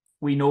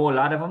we know a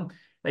lot of them,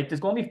 like, there's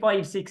going to be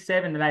 5, 6,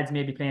 7 lads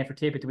maybe playing for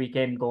Tip at the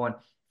weekend going,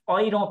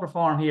 I don't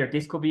perform here,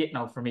 this could be it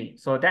now for me.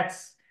 So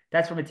that's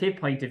from a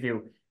Tip point of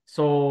view.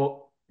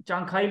 So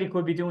John Kiley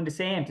could be doing the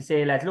same, to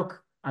say, lads,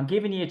 look, I'm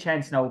giving you a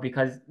chance now,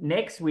 because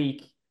next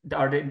week,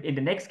 in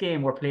the next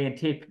game we're playing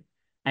Tip,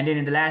 and then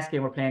in the last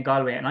game we're playing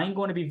Galway, and I'm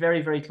going to be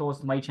very, very close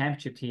to my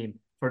championship team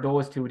for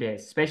those 2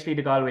 days, especially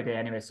the Galway day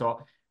anyway.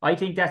 So I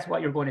think that's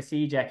what you're going to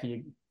see,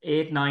 Jacqui.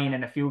 8, 9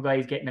 and a few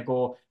guys getting a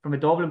go. From a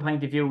Dublin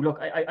point of view, look,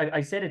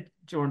 I said it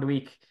during the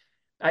week,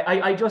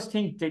 I just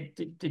think they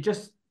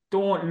just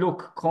don't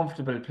look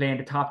comfortable playing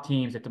the top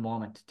teams at the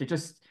moment. They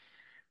just,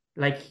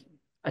 like,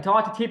 I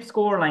thought the Tip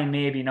scoreline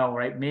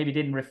maybe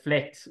didn't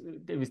reflect,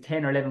 it was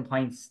 10 or 11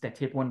 points that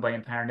Tip won by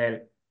in Parnell.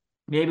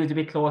 Maybe it was a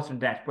bit closer than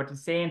that, but at the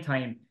same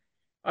time,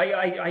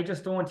 I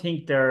just don't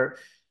think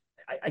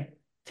I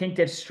think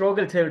they've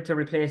struggled to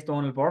replace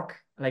Donald Burke,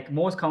 like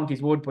most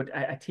counties would, but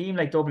a team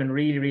like Dublin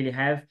really, really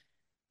have.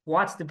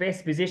 What's the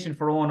best position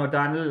for Owen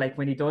O'Donnell, like,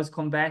 when he does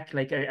come back?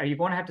 Like, are you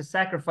going to have to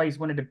sacrifice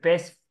one of the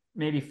best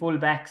maybe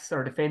fullbacks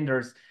or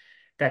defenders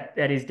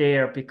that is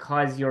there,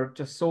 because you're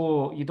just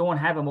you don't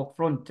have him up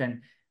front?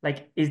 And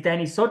like, is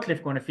Danny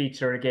Sutcliffe going to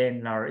feature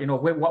again, or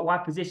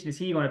what position is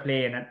he going to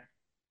play in? And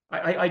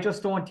I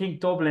just don't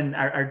think Dublin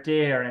are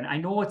there. And I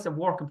know it's a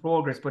work in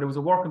progress, but it was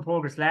a work in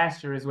progress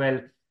last year as well.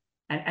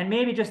 And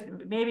maybe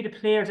the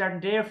players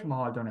aren't there from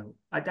all done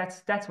out.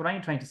 That's what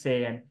I'm trying to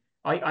say. And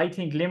I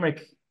think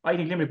Limerick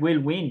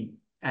will win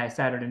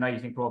Saturday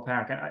night in Croke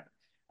Park. And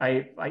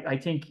I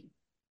think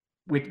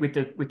with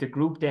the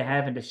group they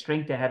have and the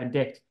strength they have in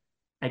depth,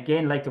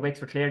 again, like the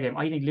Wexford Clare game,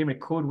 I think Limerick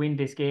could win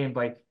this game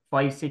by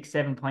 5, 6,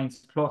 7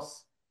 points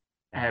plus.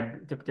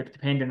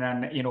 Depending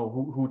on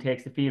who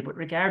takes the field, but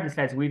regardless,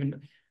 lads,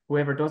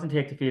 whoever doesn't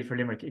take the field for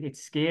Limerick,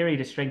 it's scary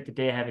the strength that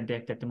they have in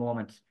depth at the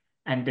moment,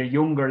 and the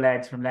younger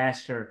lads from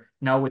last year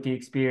now with the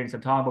experience.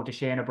 I'm talking about the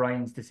Shane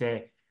O'Briens, to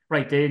say,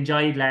 right, they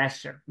enjoyed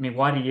last year. I mean,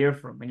 what a year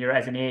for them when you're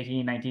as an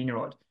 18,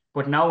 19-year-old.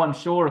 But now I'm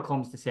sure it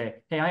comes to say,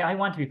 hey, I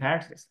want to be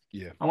part of this.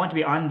 Yeah, I want to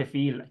be on the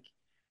field, like.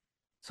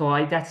 So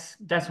that's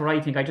what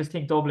I think. I just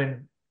think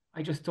Dublin,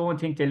 I just don't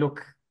think they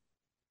look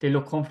they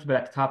look comfortable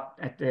at the top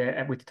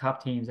with the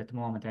top teams at the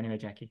moment. Anyway,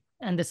 Jacqui.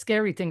 And the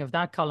scary thing of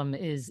that column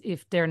is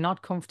if they're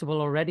not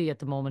comfortable already at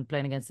the moment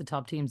playing against the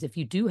top teams, if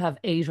you do have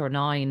 8 or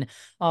 9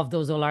 of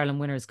those All-Ireland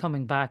winners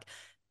coming back,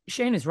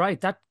 Shane is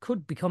right. That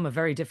could become a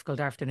very difficult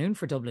afternoon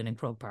for Dublin in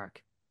Croke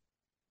Park.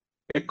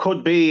 It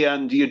could be,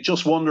 and you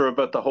just wonder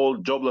about the whole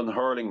Dublin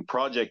hurling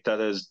project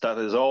that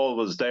is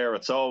always there.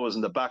 It's always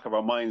in the back of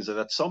our minds that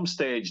at some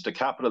stage the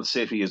capital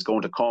city is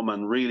going to come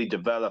and really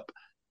develop,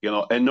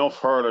 enough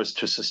hurlers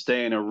to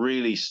sustain a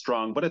really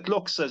strong. But it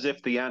looks as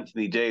if the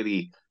Anthony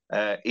Daly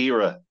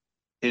era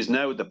is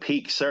now the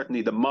peak,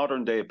 certainly the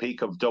modern day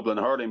peak of Dublin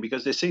hurling,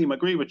 because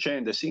agree with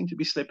Shane, they seem to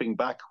be slipping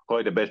back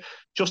quite a bit.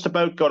 Just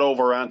about got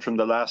over Antrim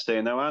the last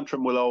day. Now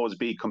Antrim will always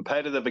be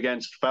competitive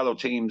against fellow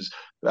teams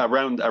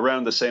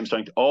around the same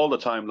strength all the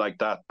time like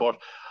that. But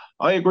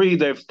I agree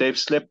they've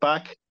slipped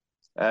back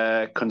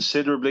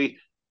considerably.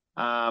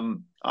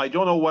 I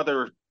don't know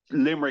whether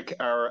Limerick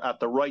are at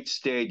the right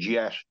stage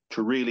yet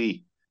to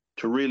really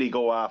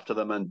go after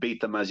them and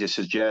beat them, as you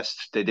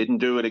suggest. They didn't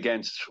do it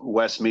against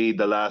Westmeath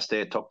the last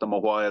day. It took them a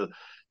while.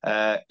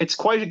 It's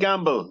quite a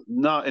gamble,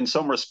 not in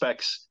some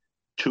respects,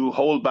 to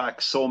hold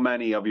back so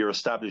many of your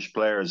established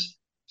players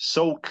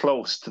so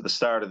close to the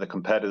start of the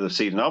competitive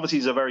season. Obviously,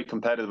 it's a very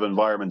competitive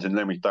environment in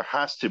Limerick. There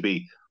has to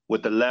be,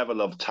 with the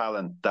level of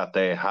talent that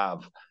they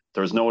have.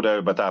 There's no doubt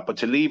about that. But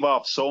to leave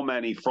off so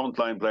many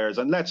frontline players,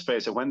 and let's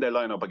face it, when they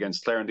line up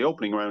against Clare in the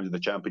opening round of the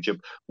championship,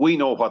 we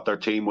know what their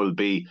team will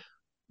be.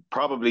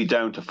 Probably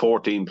down to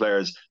 14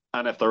 players,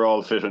 and if they're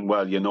all fit and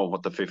well, you know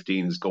what the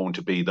 15 is going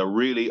to be. They're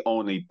really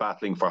only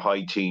battling for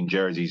high teen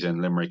jerseys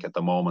in Limerick at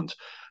the moment.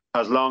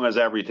 As long as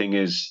everything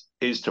is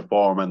to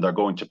form and they're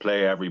going to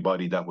play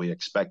everybody that we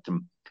expect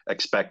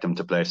them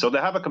to play. So they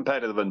have a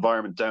competitive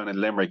environment down in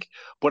Limerick,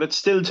 but it's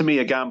still to me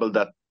a gamble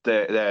that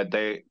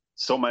they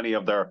so many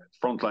of their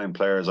frontline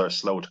players are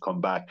slow to come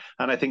back,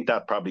 and I think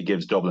that probably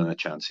gives Dublin a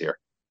chance here.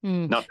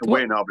 Not to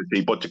win,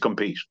 obviously, but to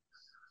compete.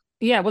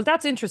 Yeah, well,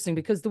 that's interesting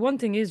because the one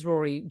thing is,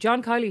 Rory,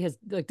 John Kiley has,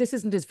 this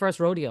isn't his first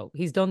rodeo.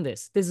 He's done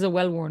this. This is a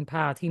well-worn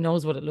path. He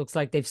knows what it looks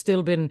like. They've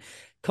still been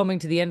coming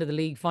to the end of the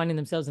league, finding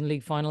themselves in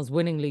league finals,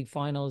 winning league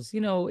finals.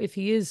 If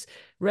he is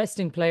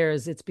resting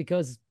players, it's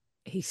because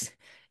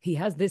he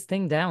has this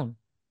thing down.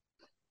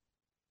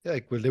 Yeah,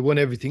 well, they won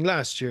everything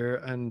last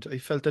year, and I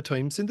felt at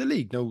times in the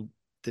league. Now,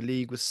 the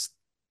league was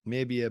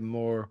maybe a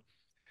more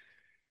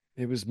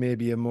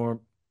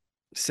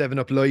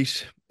 7-up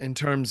light in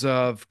terms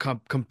of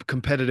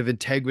competitive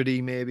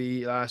integrity.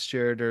 Maybe last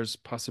year there's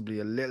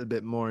possibly a little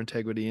bit more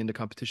integrity in the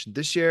competition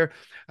this year,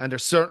 and there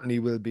certainly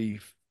will be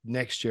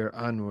next year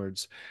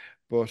onwards.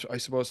 But I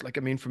suppose,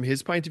 from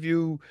his point of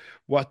view,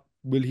 what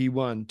will he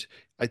want?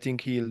 I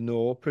think he'll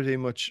know pretty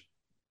much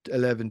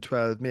 11,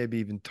 12, maybe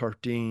even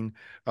 13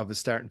 of his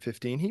starting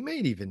 15. He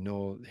might even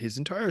know his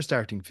entire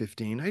starting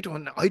 15. I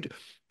don't know.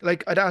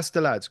 I'd ask the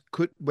lads,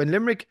 when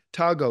Limerick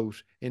tog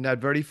out in that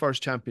very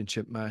first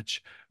championship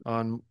match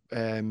on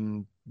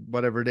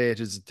whatever day it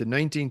is, the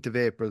 19th of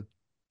April,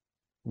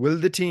 will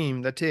the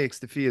team that takes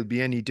the field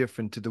be any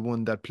different to the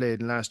one that played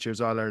in last year's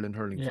All-Ireland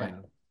hurling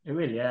final? It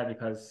will,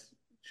 because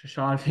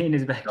Sean Finn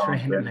is back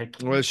training.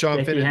 Well,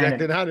 Sean Finn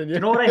and Declan Hannon. You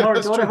know what I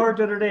heard? What I heard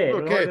the other day?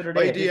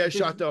 Okay, idea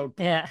shot down.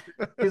 Yeah.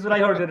 This is what I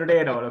heard the other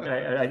day, though. Look,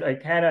 I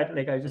cannot,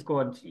 I was just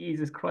going,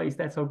 Jesus Christ,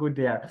 that's how good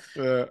they are.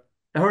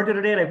 I heard the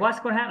other day, what's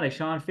going to happen?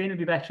 Sean Finn will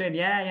be back training.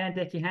 Yeah,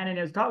 Jacqui Hannon.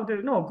 I was talking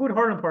to good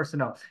hurling person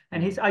now.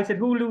 And I said,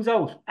 who will lose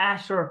out?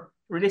 Asher,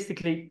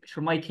 realistically,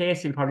 sure, Mike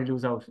Casey will probably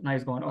lose out. And I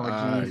was going,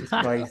 Jesus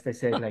Christ. I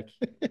said,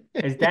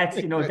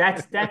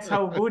 that's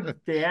how good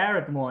they are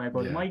at the moment.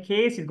 But Mike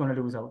Casey's going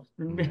to lose out.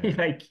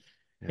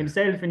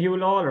 Himself and Hugh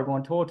Lawler are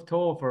going toe to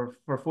toe for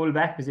full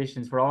back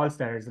positions for All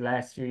Stars the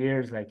last few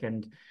years.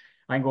 And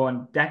I'm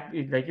going,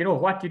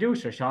 what do you do,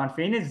 sure? Sean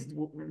Finn is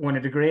one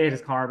of the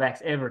greatest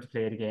cornerbacks ever to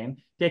play the game.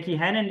 Jacqui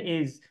Hannon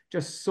is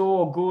just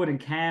so good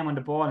and calm on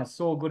the ball and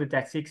so good at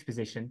that 6th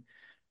position.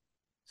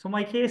 So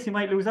Mike Casey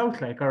might lose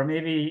out, or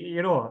maybe,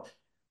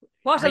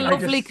 What a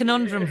lovely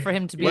conundrum for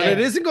him to be. Well, it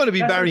isn't going to be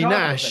Barry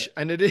Nash,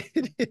 and it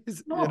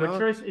is. No, but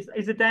sure,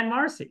 is it Dan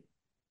Marcy?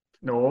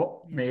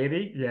 No,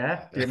 maybe,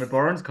 David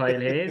Burns, Kyle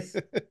Hayes.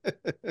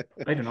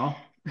 I don't know.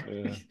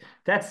 Yeah.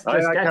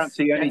 I can't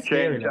see any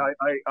change.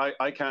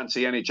 I can't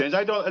see any change.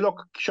 I don't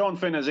look. Sean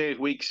Finn has 8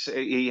 weeks.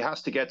 He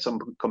has to get some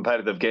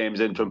competitive games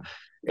into him.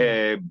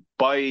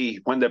 By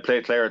when they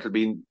play Clare, it'll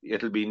be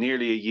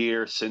nearly a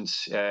year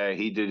since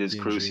he did his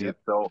cruciate.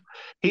 So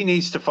he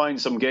needs to find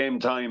some game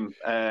time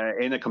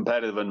in a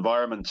competitive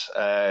environment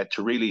to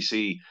really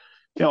see,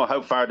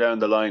 how far down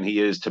the line he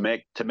is to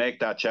make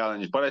that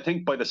challenge. But I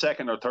think by the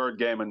 2nd or 3rd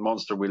game in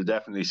Munster, we'll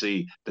definitely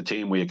see the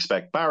team we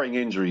expect, barring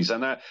injuries.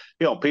 And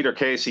Peter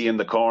Casey in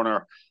the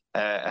corner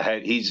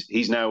ahead.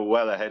 He's now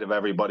well ahead of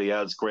everybody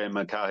else. Graham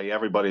McCahey,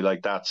 everybody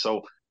like that.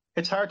 So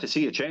it's hard to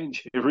see a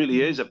change. It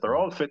really is. If they're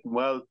all fitting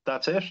well,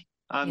 that's it.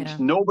 And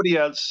nobody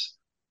else,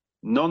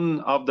 none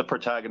of the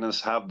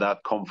protagonists have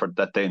that comfort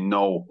that they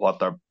know what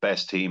their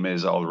best team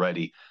is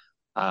already.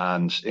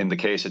 And in the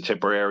case of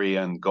Tipperary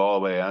and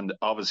Galway, and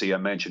obviously I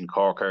mentioned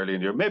Cork earlier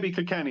in the year, maybe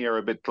Kilkenny are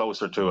a bit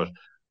closer to it,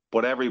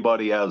 but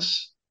everybody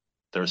else,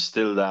 there's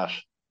still that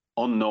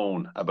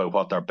unknown about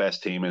what their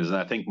best team is. And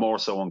I think more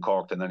so in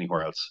Cork than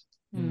anywhere else.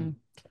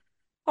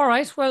 All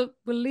right, well,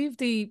 we'll leave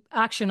the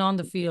action on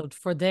the field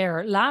for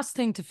there. Last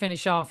thing to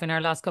finish off in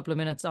our last couple of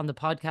minutes on the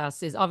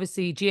podcast is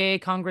obviously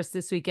GAA Congress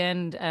this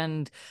weekend,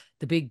 and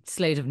the big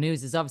slate of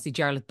news is obviously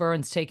Jarlath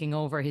Burns taking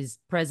over. His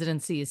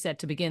presidency is set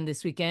to begin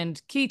this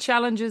weekend. Key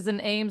challenges and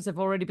aims have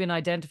already been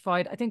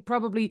identified. I think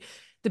probably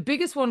the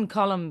biggest one,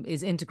 Colm,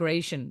 is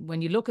integration.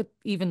 When you look at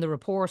even the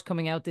report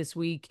coming out this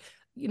week,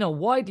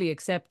 widely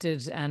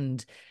accepted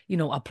and,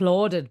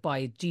 applauded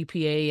by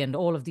GPA and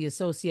all of the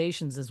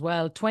associations as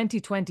well.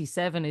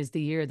 2027 is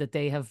the year that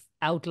they have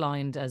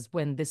outlined as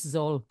when this is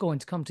all going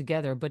to come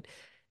together. But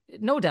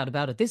no doubt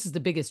about it, this is the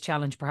biggest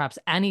challenge perhaps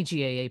any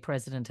GAA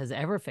president has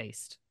ever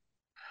faced.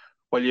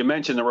 Well, you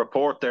mentioned the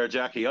report there,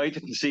 Jacqui. I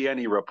didn't see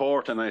any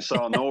report and I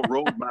saw no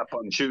roadmap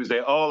on Tuesday.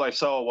 All I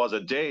saw was a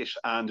date,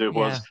 and it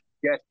was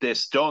get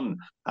this done,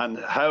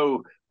 and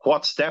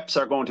what steps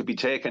are going to be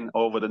taken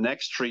over the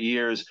next 3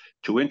 years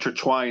to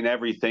intertwine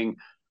everything.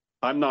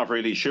 I'm not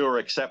really sure,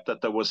 except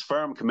that there was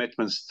firm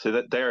commitments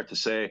there to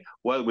say,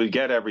 well, we'll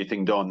get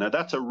everything done. Now,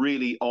 that's a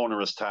really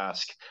onerous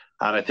task.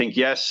 And I think,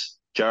 yes,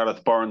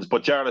 Jarlath Burns,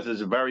 but Jarlath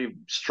is a very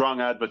strong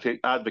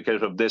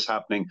advocate of this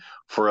happening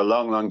for a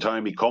long, long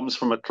time. He comes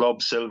from a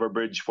club,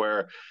 Silverbridge,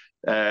 where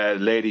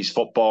ladies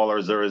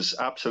footballers, there is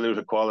absolute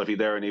equality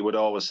there, and he would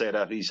always say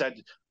that. He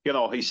said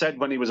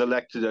when he was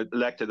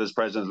elected as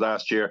president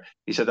last year,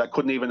 he said, I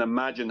couldn't even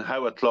imagine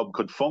how a club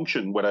could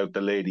function without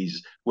the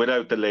ladies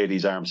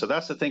arm. So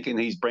that's the thinking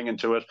he's bringing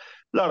to it.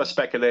 A lot of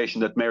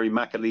speculation that Mary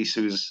McAleese,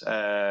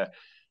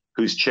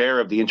 who's chair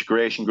of the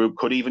integration group,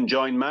 could even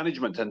join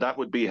management, and that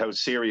would be how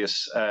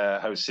serious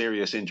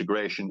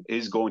integration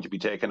is going to be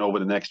taken over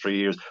the next 3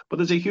 years. But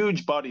there's a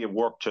huge body of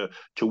work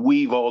to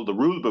weave all the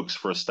rule books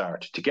for a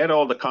start, to get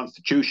all the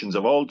constitutions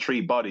of all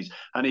three bodies.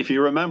 And if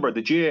you remember,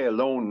 the GAA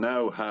alone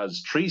now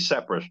has 3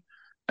 separate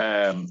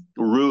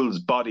rules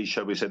bodies,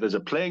 shall we say. There's a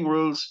playing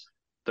rules,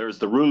 there's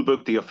the rule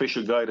book, the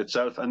official guide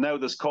itself, and now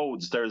there's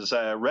codes, there's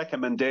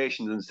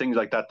recommendations and things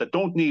like that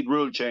don't need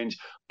rule change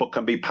but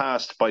can be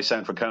passed by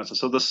Central Council.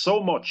 So there's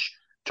so much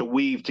to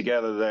weave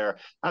together there.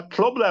 At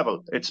club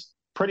level, it's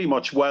pretty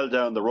much well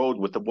down the road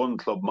with the one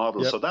club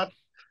model. Yep. So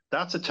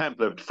that's a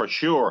template for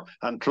sure,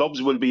 and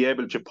clubs will be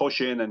able to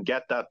push in and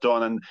get that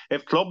done. And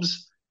if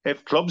clubs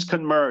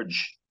can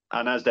merge,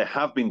 and as they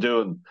have been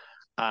doing,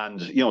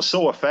 and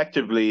so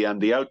effectively,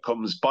 and the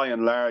outcomes by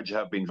and large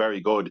have been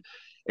very good,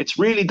 it's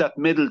really that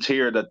middle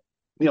tier that,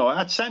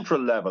 at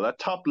central level, at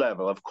top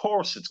level, of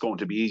course, it's going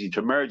to be easy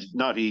to merge.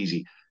 Not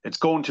easy. They're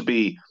going to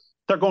be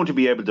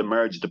able to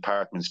merge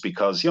departments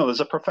because,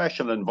 there's a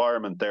professional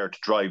environment there to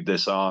drive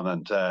this on.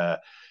 And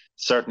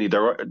certainly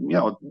there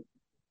are,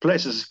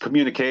 places,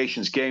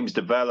 communications, games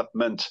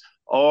development,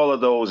 all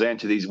of those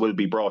entities will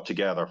be brought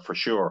together for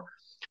sure.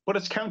 But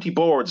it's county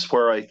boards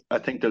where I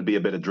think there'll be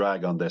a bit of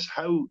drag on this.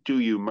 How do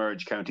you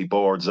merge county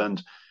boards?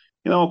 And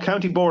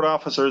county board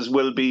officers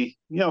will be,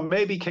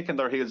 maybe kicking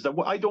their heels.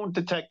 I don't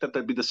detect that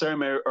there'll be the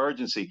same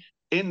urgency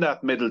in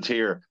that middle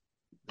tier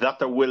that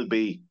there will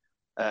be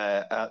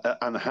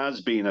and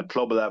has been at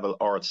club level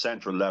or at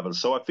central level.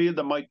 So I feel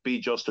there might be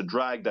just a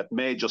drag that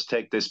may just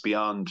take this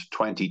beyond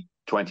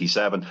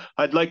 2027.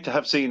 I'd like to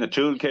have seen a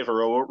toolkit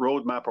or a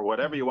roadmap or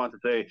whatever you want to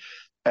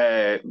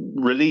say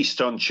released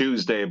on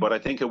Tuesday, but I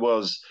think it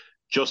was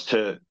just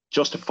to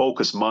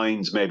focus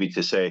minds, maybe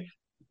to say,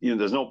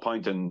 there's no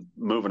point in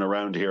moving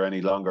around here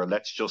any longer.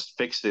 Let's just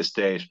fix this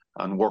date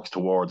and work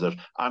towards it.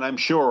 And I'm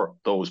sure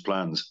those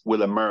plans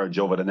will emerge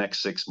over the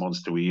next 6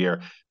 months to a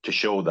year to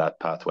show that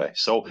pathway.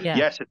 So,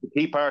 yes, it's a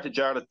key part of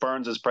Jarlath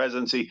Burns'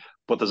 presidency,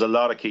 but there's a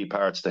lot of key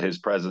parts to his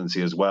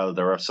presidency as well.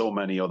 There are so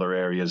many other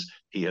areas.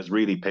 He has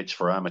really pitched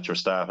for amateur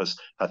status.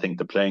 I think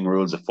the playing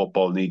rules of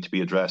football need to be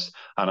addressed.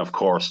 And, of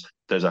course,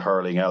 there's a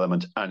hurling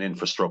element and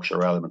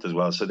infrastructure element as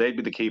well. So they'd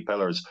be the key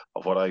pillars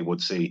of what I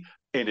would see,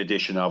 in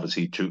addition,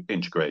 obviously, to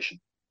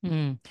integration.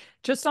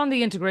 Just on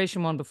the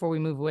integration one, before we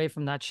move away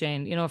from that,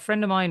 Shane, a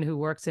friend of mine who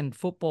works in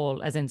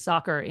football, as in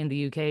soccer in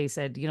the UK,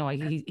 said,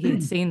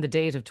 he'd seen the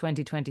date of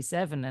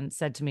 2027 and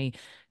said to me,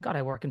 God,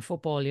 I work in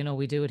football,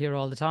 we do it here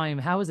all the time.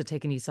 How is it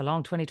taking you so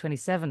long?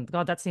 2027?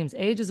 God, that seems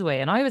ages away.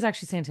 And I was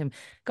actually saying to him,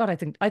 God,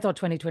 I thought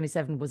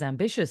 2027 was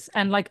ambitious.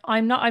 And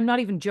I'm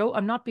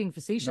not being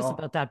facetious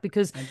about that,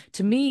 because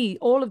to me,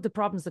 all of the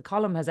problems that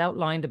Colm has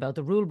outlined about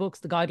the rule books,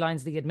 the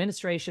guidelines, the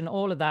administration,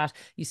 all of that,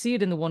 you see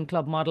it in the one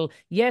club model.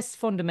 Yes,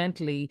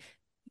 fundamentally,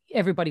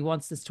 everybody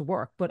wants this to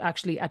work, but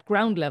actually at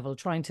ground level,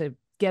 trying to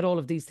get all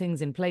of these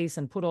things in place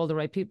and put all the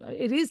right people,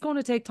 it is going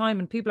to take time,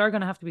 and people are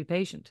going to have to be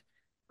patient.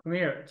 Come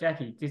here,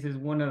 Jacqui. This is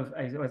one of,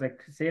 as I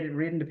said,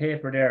 reading the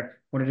paper there,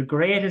 one of the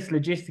greatest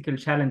logistical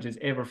challenges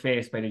ever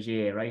faced by the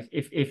GAA, right?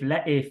 If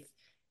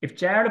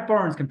Jarlath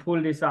Burns can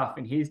pull this off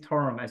in his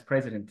term as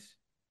president,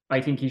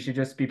 I think he should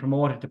just be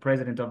promoted to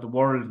president of the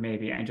world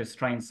maybe, and just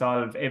try and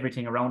solve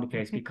everything around the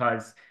place,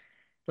 because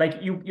like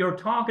you're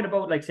talking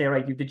about, like, say,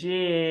 right, you've the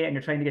GAA and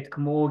you're trying to get the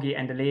Camogie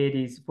and the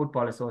Ladies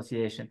Football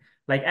Association.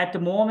 Like at the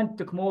moment,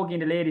 the Camogie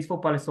and the Ladies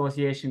Football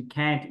Association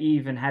can't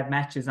even have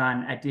matches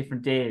on at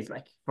different days,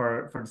 like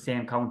for the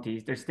same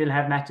counties. They still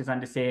have matches on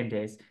the same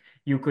days.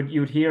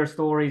 You'd hear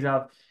stories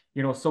of,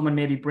 someone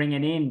maybe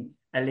bringing in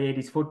a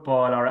ladies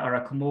football or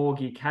a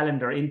Camogie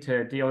calendar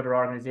into the other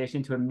organisation,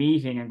 into a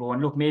meeting, and going,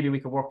 look, maybe we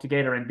could work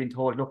together, and being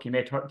told, look, you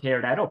may tear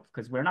that up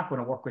because we're not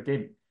going to work with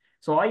them.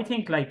 So I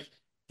think, like,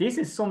 this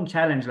is some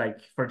challenge,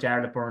 like, for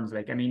Jarlath Burns.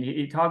 Like, I mean,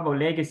 he talked about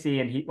legacy,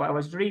 and I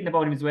was reading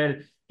about him as well.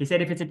 He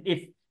said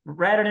if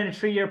rather than a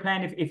 3-year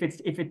plan,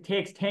 if it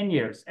takes 10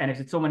 years, and if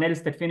it's someone else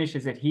that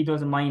finishes it, he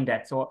doesn't mind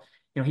that. So,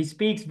 he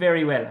speaks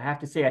very well, I have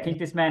to say. I think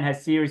this man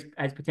has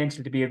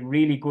potential to be a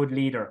really good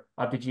leader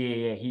of the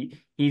GAA.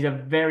 He's a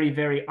very,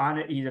 very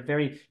honest, he's a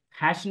very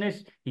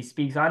passionate, he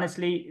speaks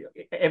honestly.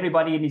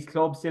 Everybody in his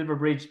club,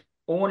 Silverbridge,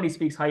 only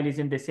speaks highly of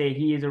him. They say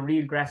he is a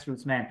real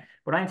grassroots man.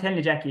 But I'm telling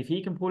you, Jacqui, if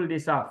he can pull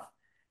this off,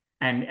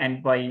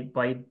 and by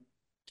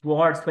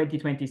towards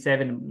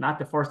 2027, not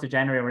the 1st of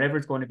January, whatever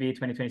it's going to be,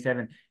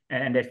 2027,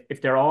 and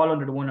if they're all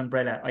under the one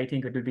umbrella, I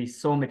think it will be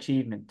some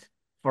achievement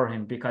for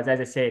him, because, as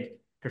I said,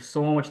 there's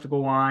so much to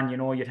go on.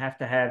 You'd have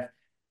to have,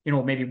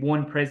 maybe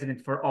one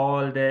president for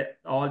all the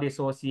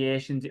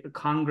associations.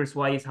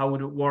 Congress-wise, how would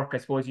it work? I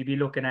suppose you'd be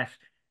looking at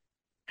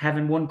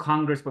having one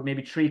Congress, but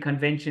maybe 3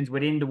 conventions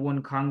within the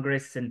one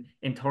Congress, and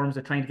in terms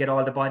of trying to get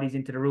all the bodies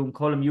into the room.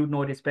 Colm, you'd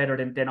know this better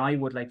than I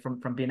would, like, from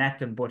being at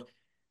them. But,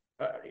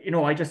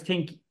 I just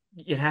think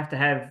you'd have to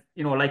have,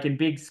 like in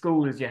big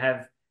schools, you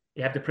have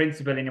the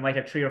principal, and you might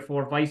have 3 or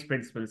 4 vice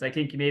principals. I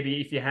think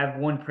maybe if you have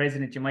one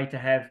president, you might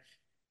have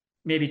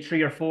maybe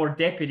 3 or 4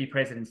 deputy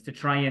presidents to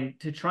try and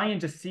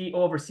just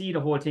oversee the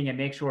whole thing and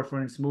make sure it's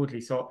running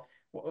smoothly. So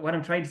what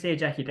I'm trying to say,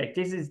 Jacqui, like,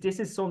 this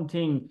is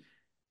something,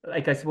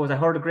 like, I suppose I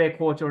heard a great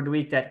quote during the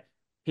week that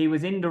he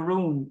was in the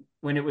room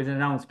when it was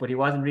announced, but he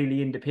wasn't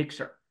really in the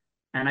picture.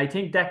 And I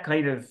think that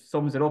kind of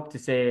sums it up to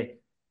say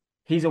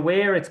he's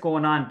aware it's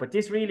going on, but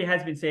this really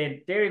has been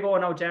saying, there you go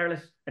now,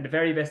 Jarlath, and the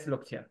very best of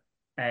luck to you.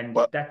 And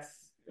that's,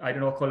 I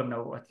don't know, Colm,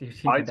 now, what do you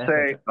think?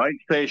 I'd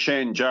say,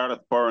 Shane,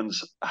 Jarlath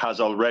Burns has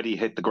already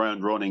hit the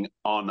ground running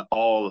on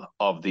all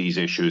of these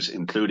issues,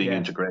 including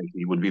integration.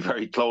 He would be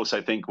very close,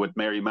 I think, with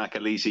Mary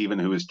McAleese, even,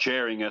 who is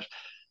chairing it.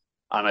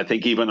 And I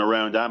think even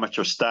around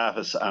amateur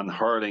status and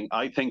hurling,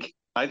 I think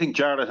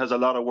Jarlath has a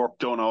lot of work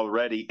done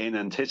already, in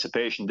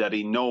anticipation that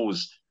he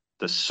knows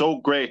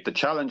the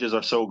challenges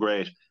are so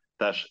great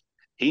that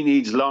he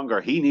needs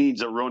longer. He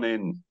needs a run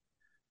in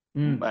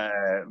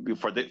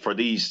for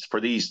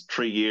these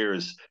 3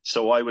 years.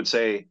 So I would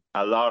say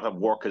a lot of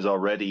work has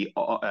already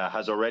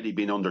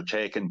been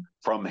undertaken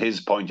from his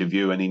point of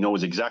view, and he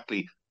knows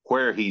exactly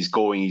where he's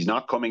going. He's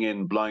not coming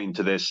in blind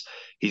to this.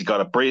 He's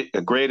got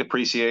a great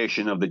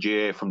appreciation of the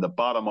GAA from the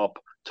bottom up,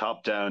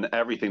 top down,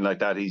 everything like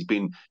that. He's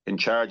been in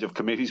charge of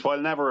committees,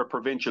 while never a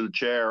provincial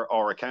chair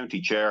or a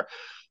county chair,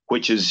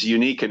 which is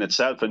unique in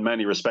itself in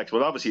many respects.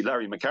 Well, obviously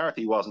Larry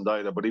McCarthy wasn't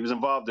either, but he was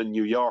involved in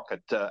New York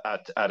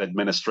at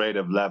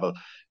administrative level.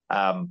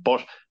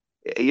 But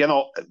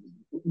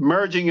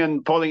merging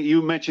and pulling,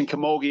 you mentioned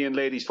Camogie and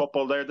Ladies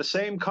Football there. The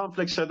same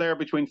conflicts are there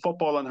between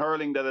football and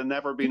hurling that have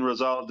never been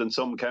resolved in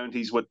some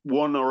counties, with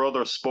one or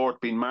other sport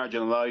being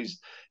marginalised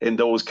in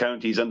those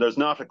counties. And there's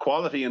not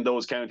equality in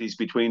those counties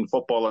between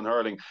football and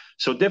hurling.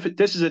 So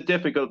this is a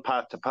difficult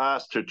path to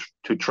pass,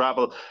 to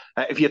travel.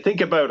 If you think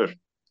about it,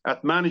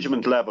 at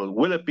management level,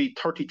 will it be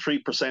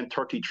 33%,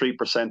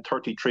 33%,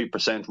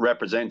 33%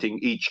 representing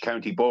each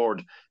county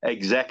board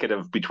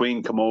executive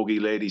between Camogie,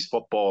 Ladies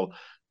Football,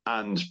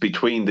 and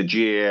between the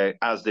GAA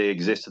as they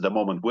exist at the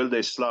moment? Will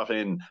they slot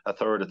in a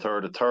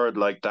third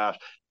like that?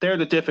 They're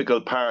the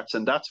difficult parts,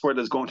 and that's where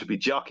there's going to be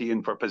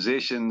jockeying for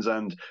positions,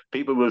 and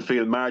people will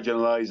feel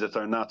marginalised if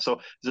they're not. So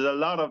there's a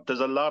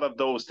lot of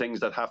those things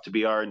that have to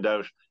be ironed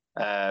out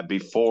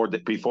before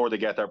they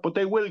get there, but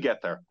they will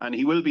get there, and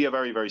he will be a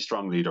very, very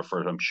strong leader for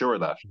it. I'm sure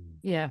of that.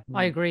 Yeah,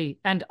 I agree,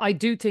 and I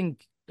do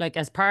think, like,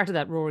 as part of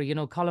that, Rory,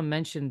 Colm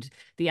mentioned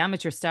the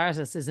amateur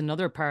status is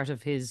another part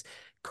of his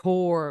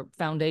core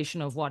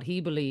foundation of what he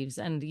believes,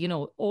 and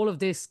all of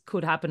this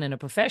could happen in a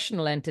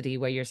professional entity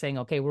where you're saying,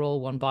 okay, we're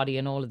all one body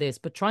and all of this,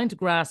 but trying to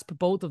grasp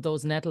both of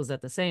those nettles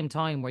at the same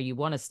time, where you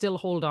want to still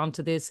hold on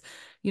to this,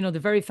 the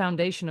very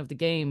foundation of the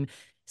game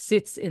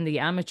sits in the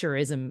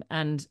amateurism,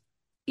 and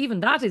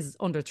even that is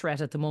under threat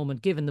at the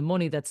moment, given the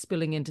money that's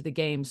spilling into the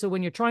game. So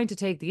when you're trying to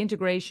take the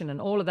integration and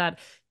all of that,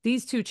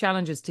 these two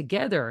challenges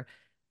together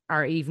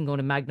are even going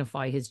to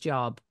magnify his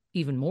job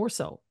even more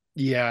so.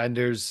 Yeah, and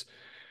there's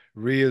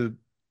real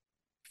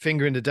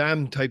finger in the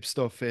dam type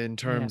stuff in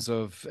terms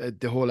of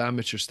the whole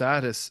amateur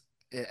status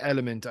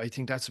element. I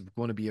think that's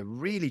going to be a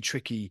really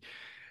tricky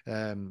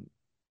kind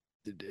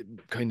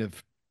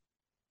of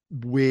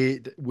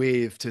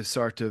wave to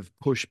sort of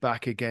push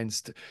back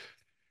against.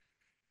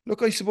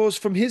 Look, I suppose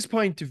from his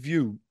point of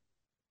view,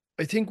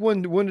 I think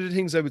one of the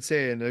things I would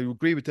say, and I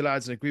agree with the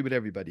lads and I agree with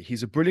everybody,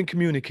 he's a brilliant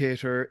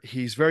communicator.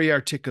 He's very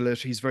articulate.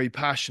 He's very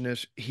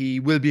passionate. He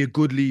will be a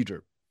good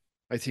leader.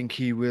 I think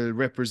he will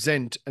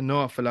represent an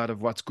awful lot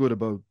of what's good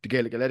about the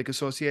Gaelic Athletic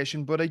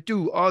Association, but I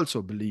do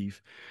also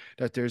believe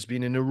that there's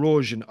been an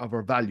erosion of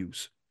our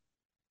values.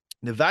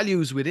 The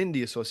values within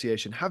the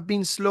association have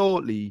been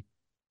slowly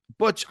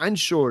but and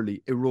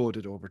surely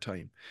eroded over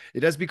time.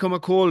 It has become a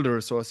colder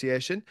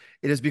association.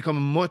 It has become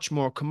much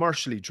more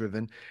commercially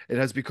driven. It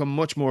has become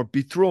much more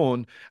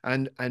bethrown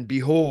and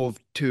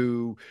behoved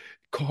to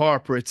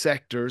corporate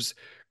sectors,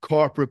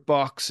 corporate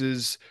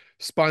boxes,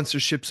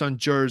 sponsorships on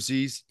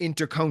jerseys,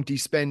 inter-county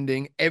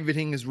spending.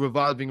 Everything is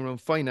revolving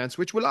around finance,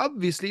 which will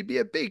obviously be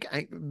a big,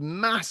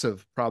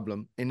 massive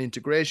problem in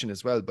integration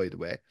as well, by the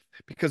way,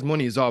 because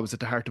money is always at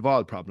the heart of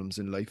all problems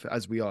in life,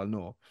 as we all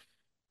know.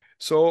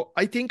 So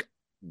I think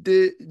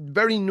the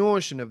very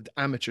notion of the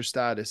amateur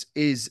status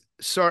is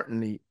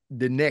certainly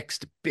the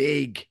next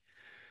big,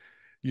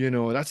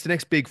 that's the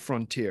next big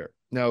frontier.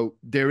 Now,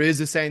 there is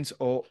a sense,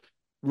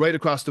 right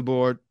across the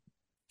board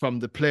from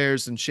the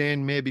players, and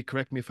Shane, maybe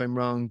correct me if I'm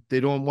wrong, they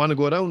don't want to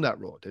go down that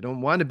road. They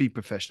don't want to be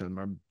professional,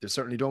 or they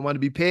certainly don't want to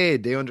be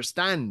paid. They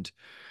understand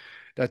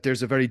that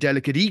there's a very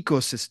delicate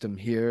ecosystem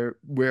here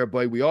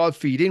whereby we all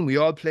feed in, we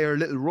all play our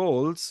little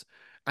roles,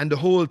 and the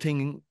whole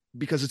thing,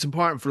 because it's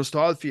important for us to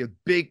all feel a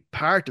big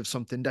part of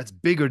something that's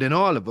bigger than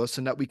all of us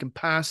and that we can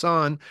pass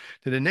on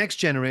to the next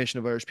generation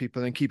of Irish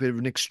people and keep it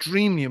an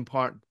extremely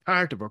important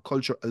part of our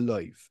culture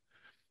alive.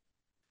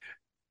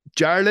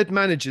 Jarlath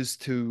manages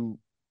to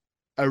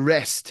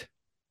arrest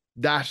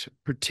that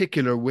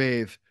particular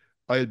wave.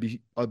 I'll be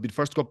the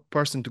first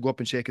person to go up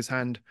and shake his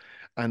hand,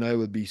 and I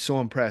will be so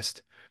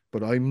impressed,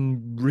 but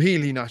I'm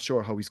really not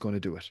sure how he's going to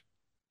do it.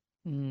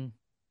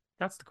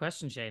 That's the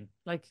question, Shane.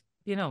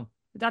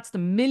 That's the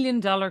 $1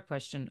 million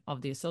question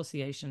of the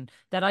association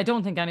that I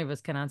don't think any of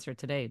us can answer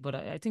today. But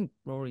I think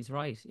Rory's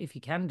right. If he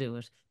can do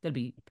it, there'll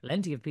be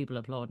plenty of people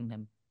applauding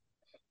him.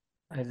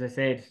 As I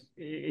said,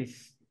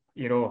 it's,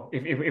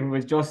 if it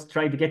was just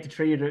trying to get the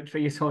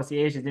three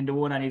associations into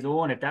one on his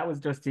own, if that was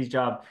just his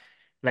job,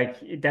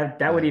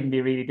 that would even be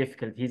really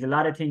difficult. He's a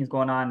lot of things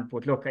going on,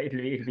 but look, it'll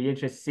be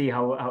interesting to see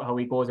how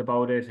he goes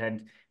about it.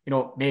 And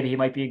maybe he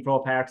might be in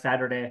Croke Park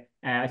Saturday.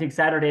 I think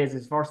Saturday is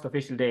his first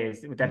official day.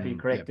 Would that be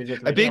correct? Yeah. Is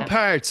it? A big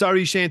part,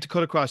 sorry, Shane, to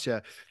cut across you,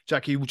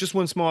 Jacqui, just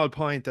one small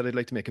point that I'd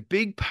like to make. A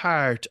big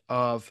part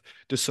of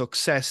the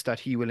success that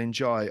he will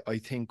enjoy, I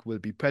think, will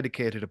be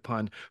predicated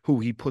upon who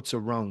he puts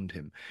around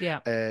him. Yeah.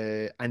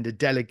 And the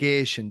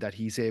delegation that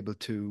he's able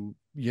to,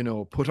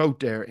 put out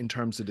there in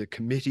terms of the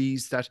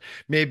committees that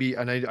maybe,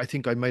 and I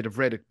think I might have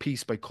read a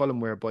piece by Cullen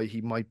whereby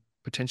he might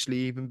potentially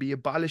even be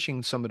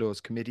abolishing some of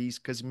those committees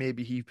because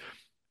maybe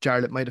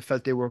Jarlath might have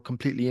felt they were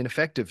completely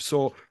ineffective.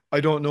 So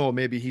I don't know,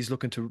 maybe he's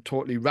looking to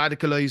totally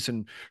radicalize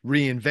and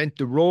reinvent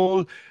the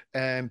role.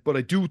 But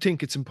I do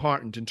think it's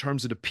important in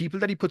terms of the people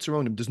that he puts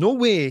around him. There's no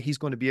way he's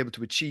going to be able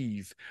to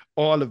achieve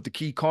all of the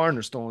key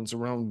cornerstones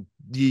around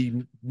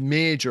the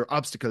major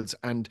obstacles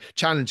and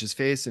challenges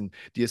facing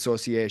the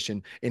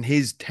association in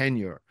his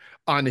tenure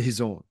on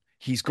his own.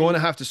 He's going to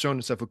have to surround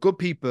himself with good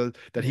people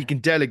that he can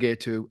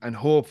delegate to and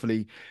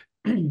hopefully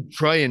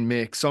try and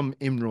make some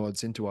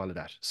inroads into all of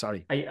that.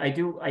 Sorry. I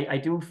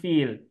do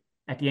feel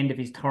at the end of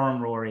his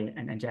term, Rory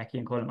and Jacqui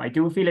and Colm, I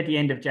do feel at the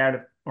end of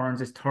Jarlath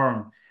Burns'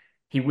 term,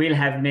 he will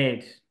have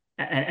made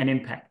an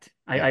impact.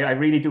 I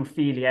really do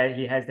feel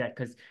he has that,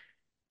 because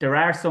there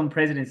are some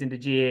presidents in the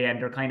GA and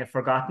they're kind of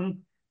forgotten.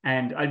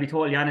 And I'll be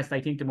totally honest,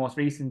 I think the most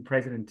recent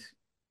president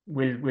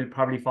will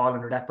probably fall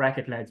under that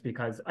bracket, lads,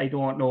 because I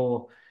don't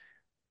know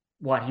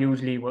what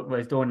usually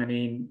was done. I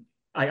mean,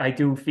 I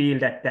do feel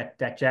that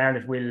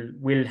Jarlath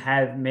will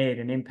have made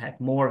an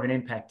impact, more of an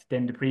impact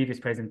than the previous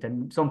president.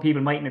 And some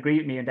people mightn't agree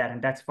with me on that, and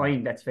that's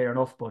fine, that's fair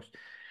enough, but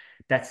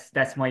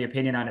that's my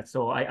opinion on it.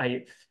 So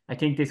I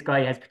think this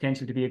guy has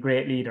potential to be a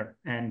great leader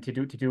and to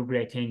do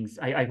great things.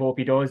 I hope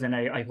he does, and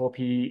I hope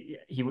he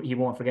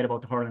won't forget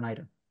about the hurling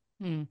either.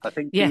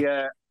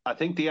 I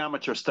think the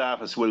amateur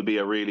status will be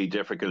a really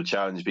difficult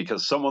challenge,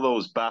 because some of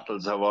those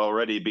battles have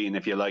already been,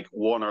 if you like,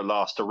 won or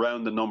lost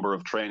around the number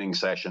of training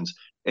sessions.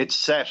 It's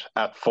set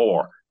at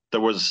 4. There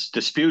was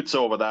disputes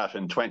over that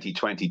in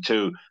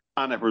 2022,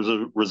 and it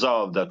was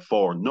resolved at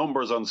 4.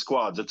 Numbers on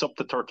squads, it's up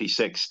to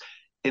 36.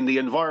 In the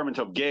environment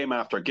of game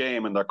after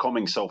game, and they're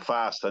coming so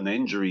fast, and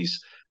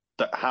injuries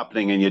that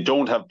happening, and you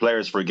don't have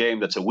players for a game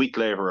that's a week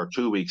later or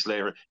 2 weeks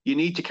later, you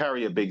need to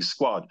carry a big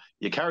squad.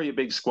 You carry a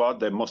big squad,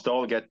 they must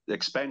all get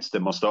expensed. They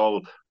must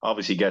all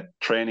obviously get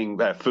training,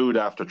 food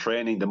after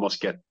training. They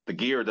must get the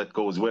gear that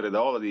goes with it,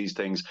 all of these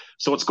things.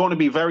 So it's going to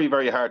be very,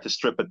 very hard to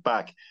strip it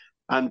back.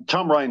 And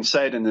Tom Ryan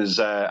said in his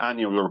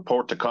annual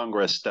report to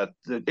Congress that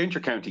the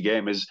inter-county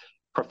game is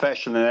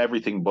professional in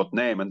everything but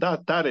name, and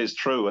that is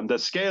true. And the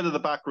scale of the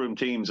backroom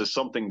teams is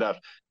something that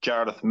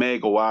Jarlath may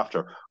go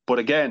after. But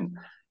again,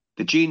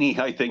 the genie,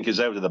 I think,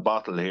 is out of the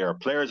bottle here.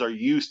 Players are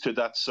used to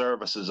that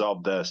services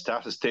of the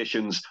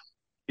statisticians,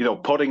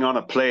 putting on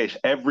a plate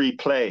every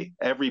play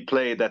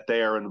that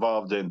they are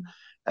involved in,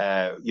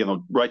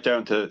 right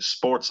down to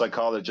sports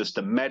psychologists,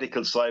 the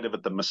medical side of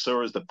it, the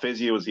masseurs, the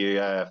physios,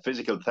 the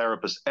physical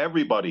therapists,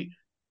 everybody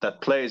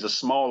that plays a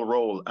small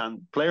role,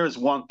 and players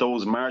want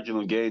those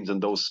marginal gains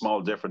and those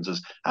small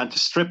differences, and to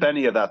strip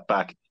any of that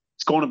back,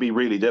 it's going to be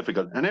really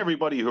difficult. And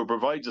everybody who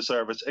provides a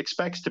service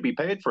expects to be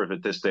paid for it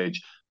at this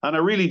stage. And I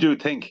really do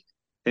think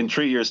in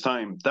 3 years'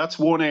 time, that's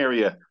one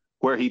area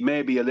where he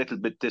may be a little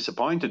bit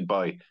disappointed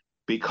by,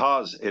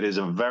 because it is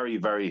a very,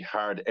 very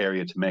hard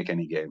area to make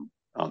any game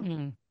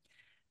on.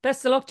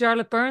 Best of luck,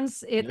 Jarlath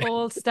Burns. It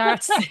all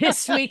starts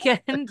this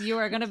weekend. You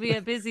are going to be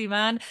a busy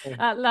man.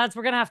 Lads,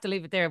 we're going to have to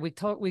leave it there.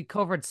 We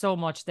covered so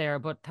much there,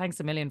 but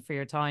thanks a million for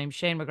your time.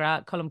 Shane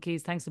McGrath, Colm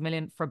Keys, thanks a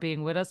million for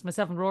being with us.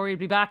 Myself and Rory will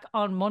be back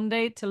on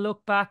Monday to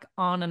look back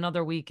on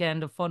another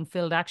weekend of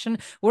fun-filled action.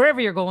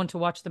 Wherever you're going to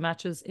watch the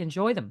matches,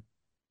 enjoy them.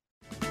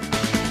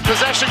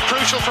 Possession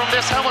crucial from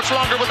this. How much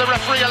longer will the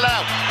referee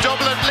allow?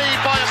 Dublin lead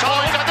by a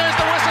point, and there's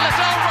the whistle. It's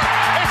over.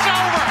 It's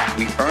over.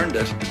 We earned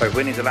it by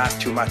winning the last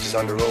 2 matches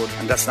on the road,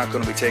 and that's not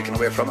going to be taken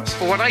away from us.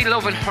 But what I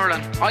love in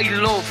hurling, I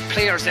love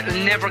players that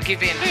never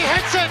give in. He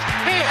hits it.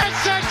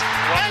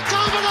 It's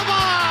over the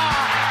bar.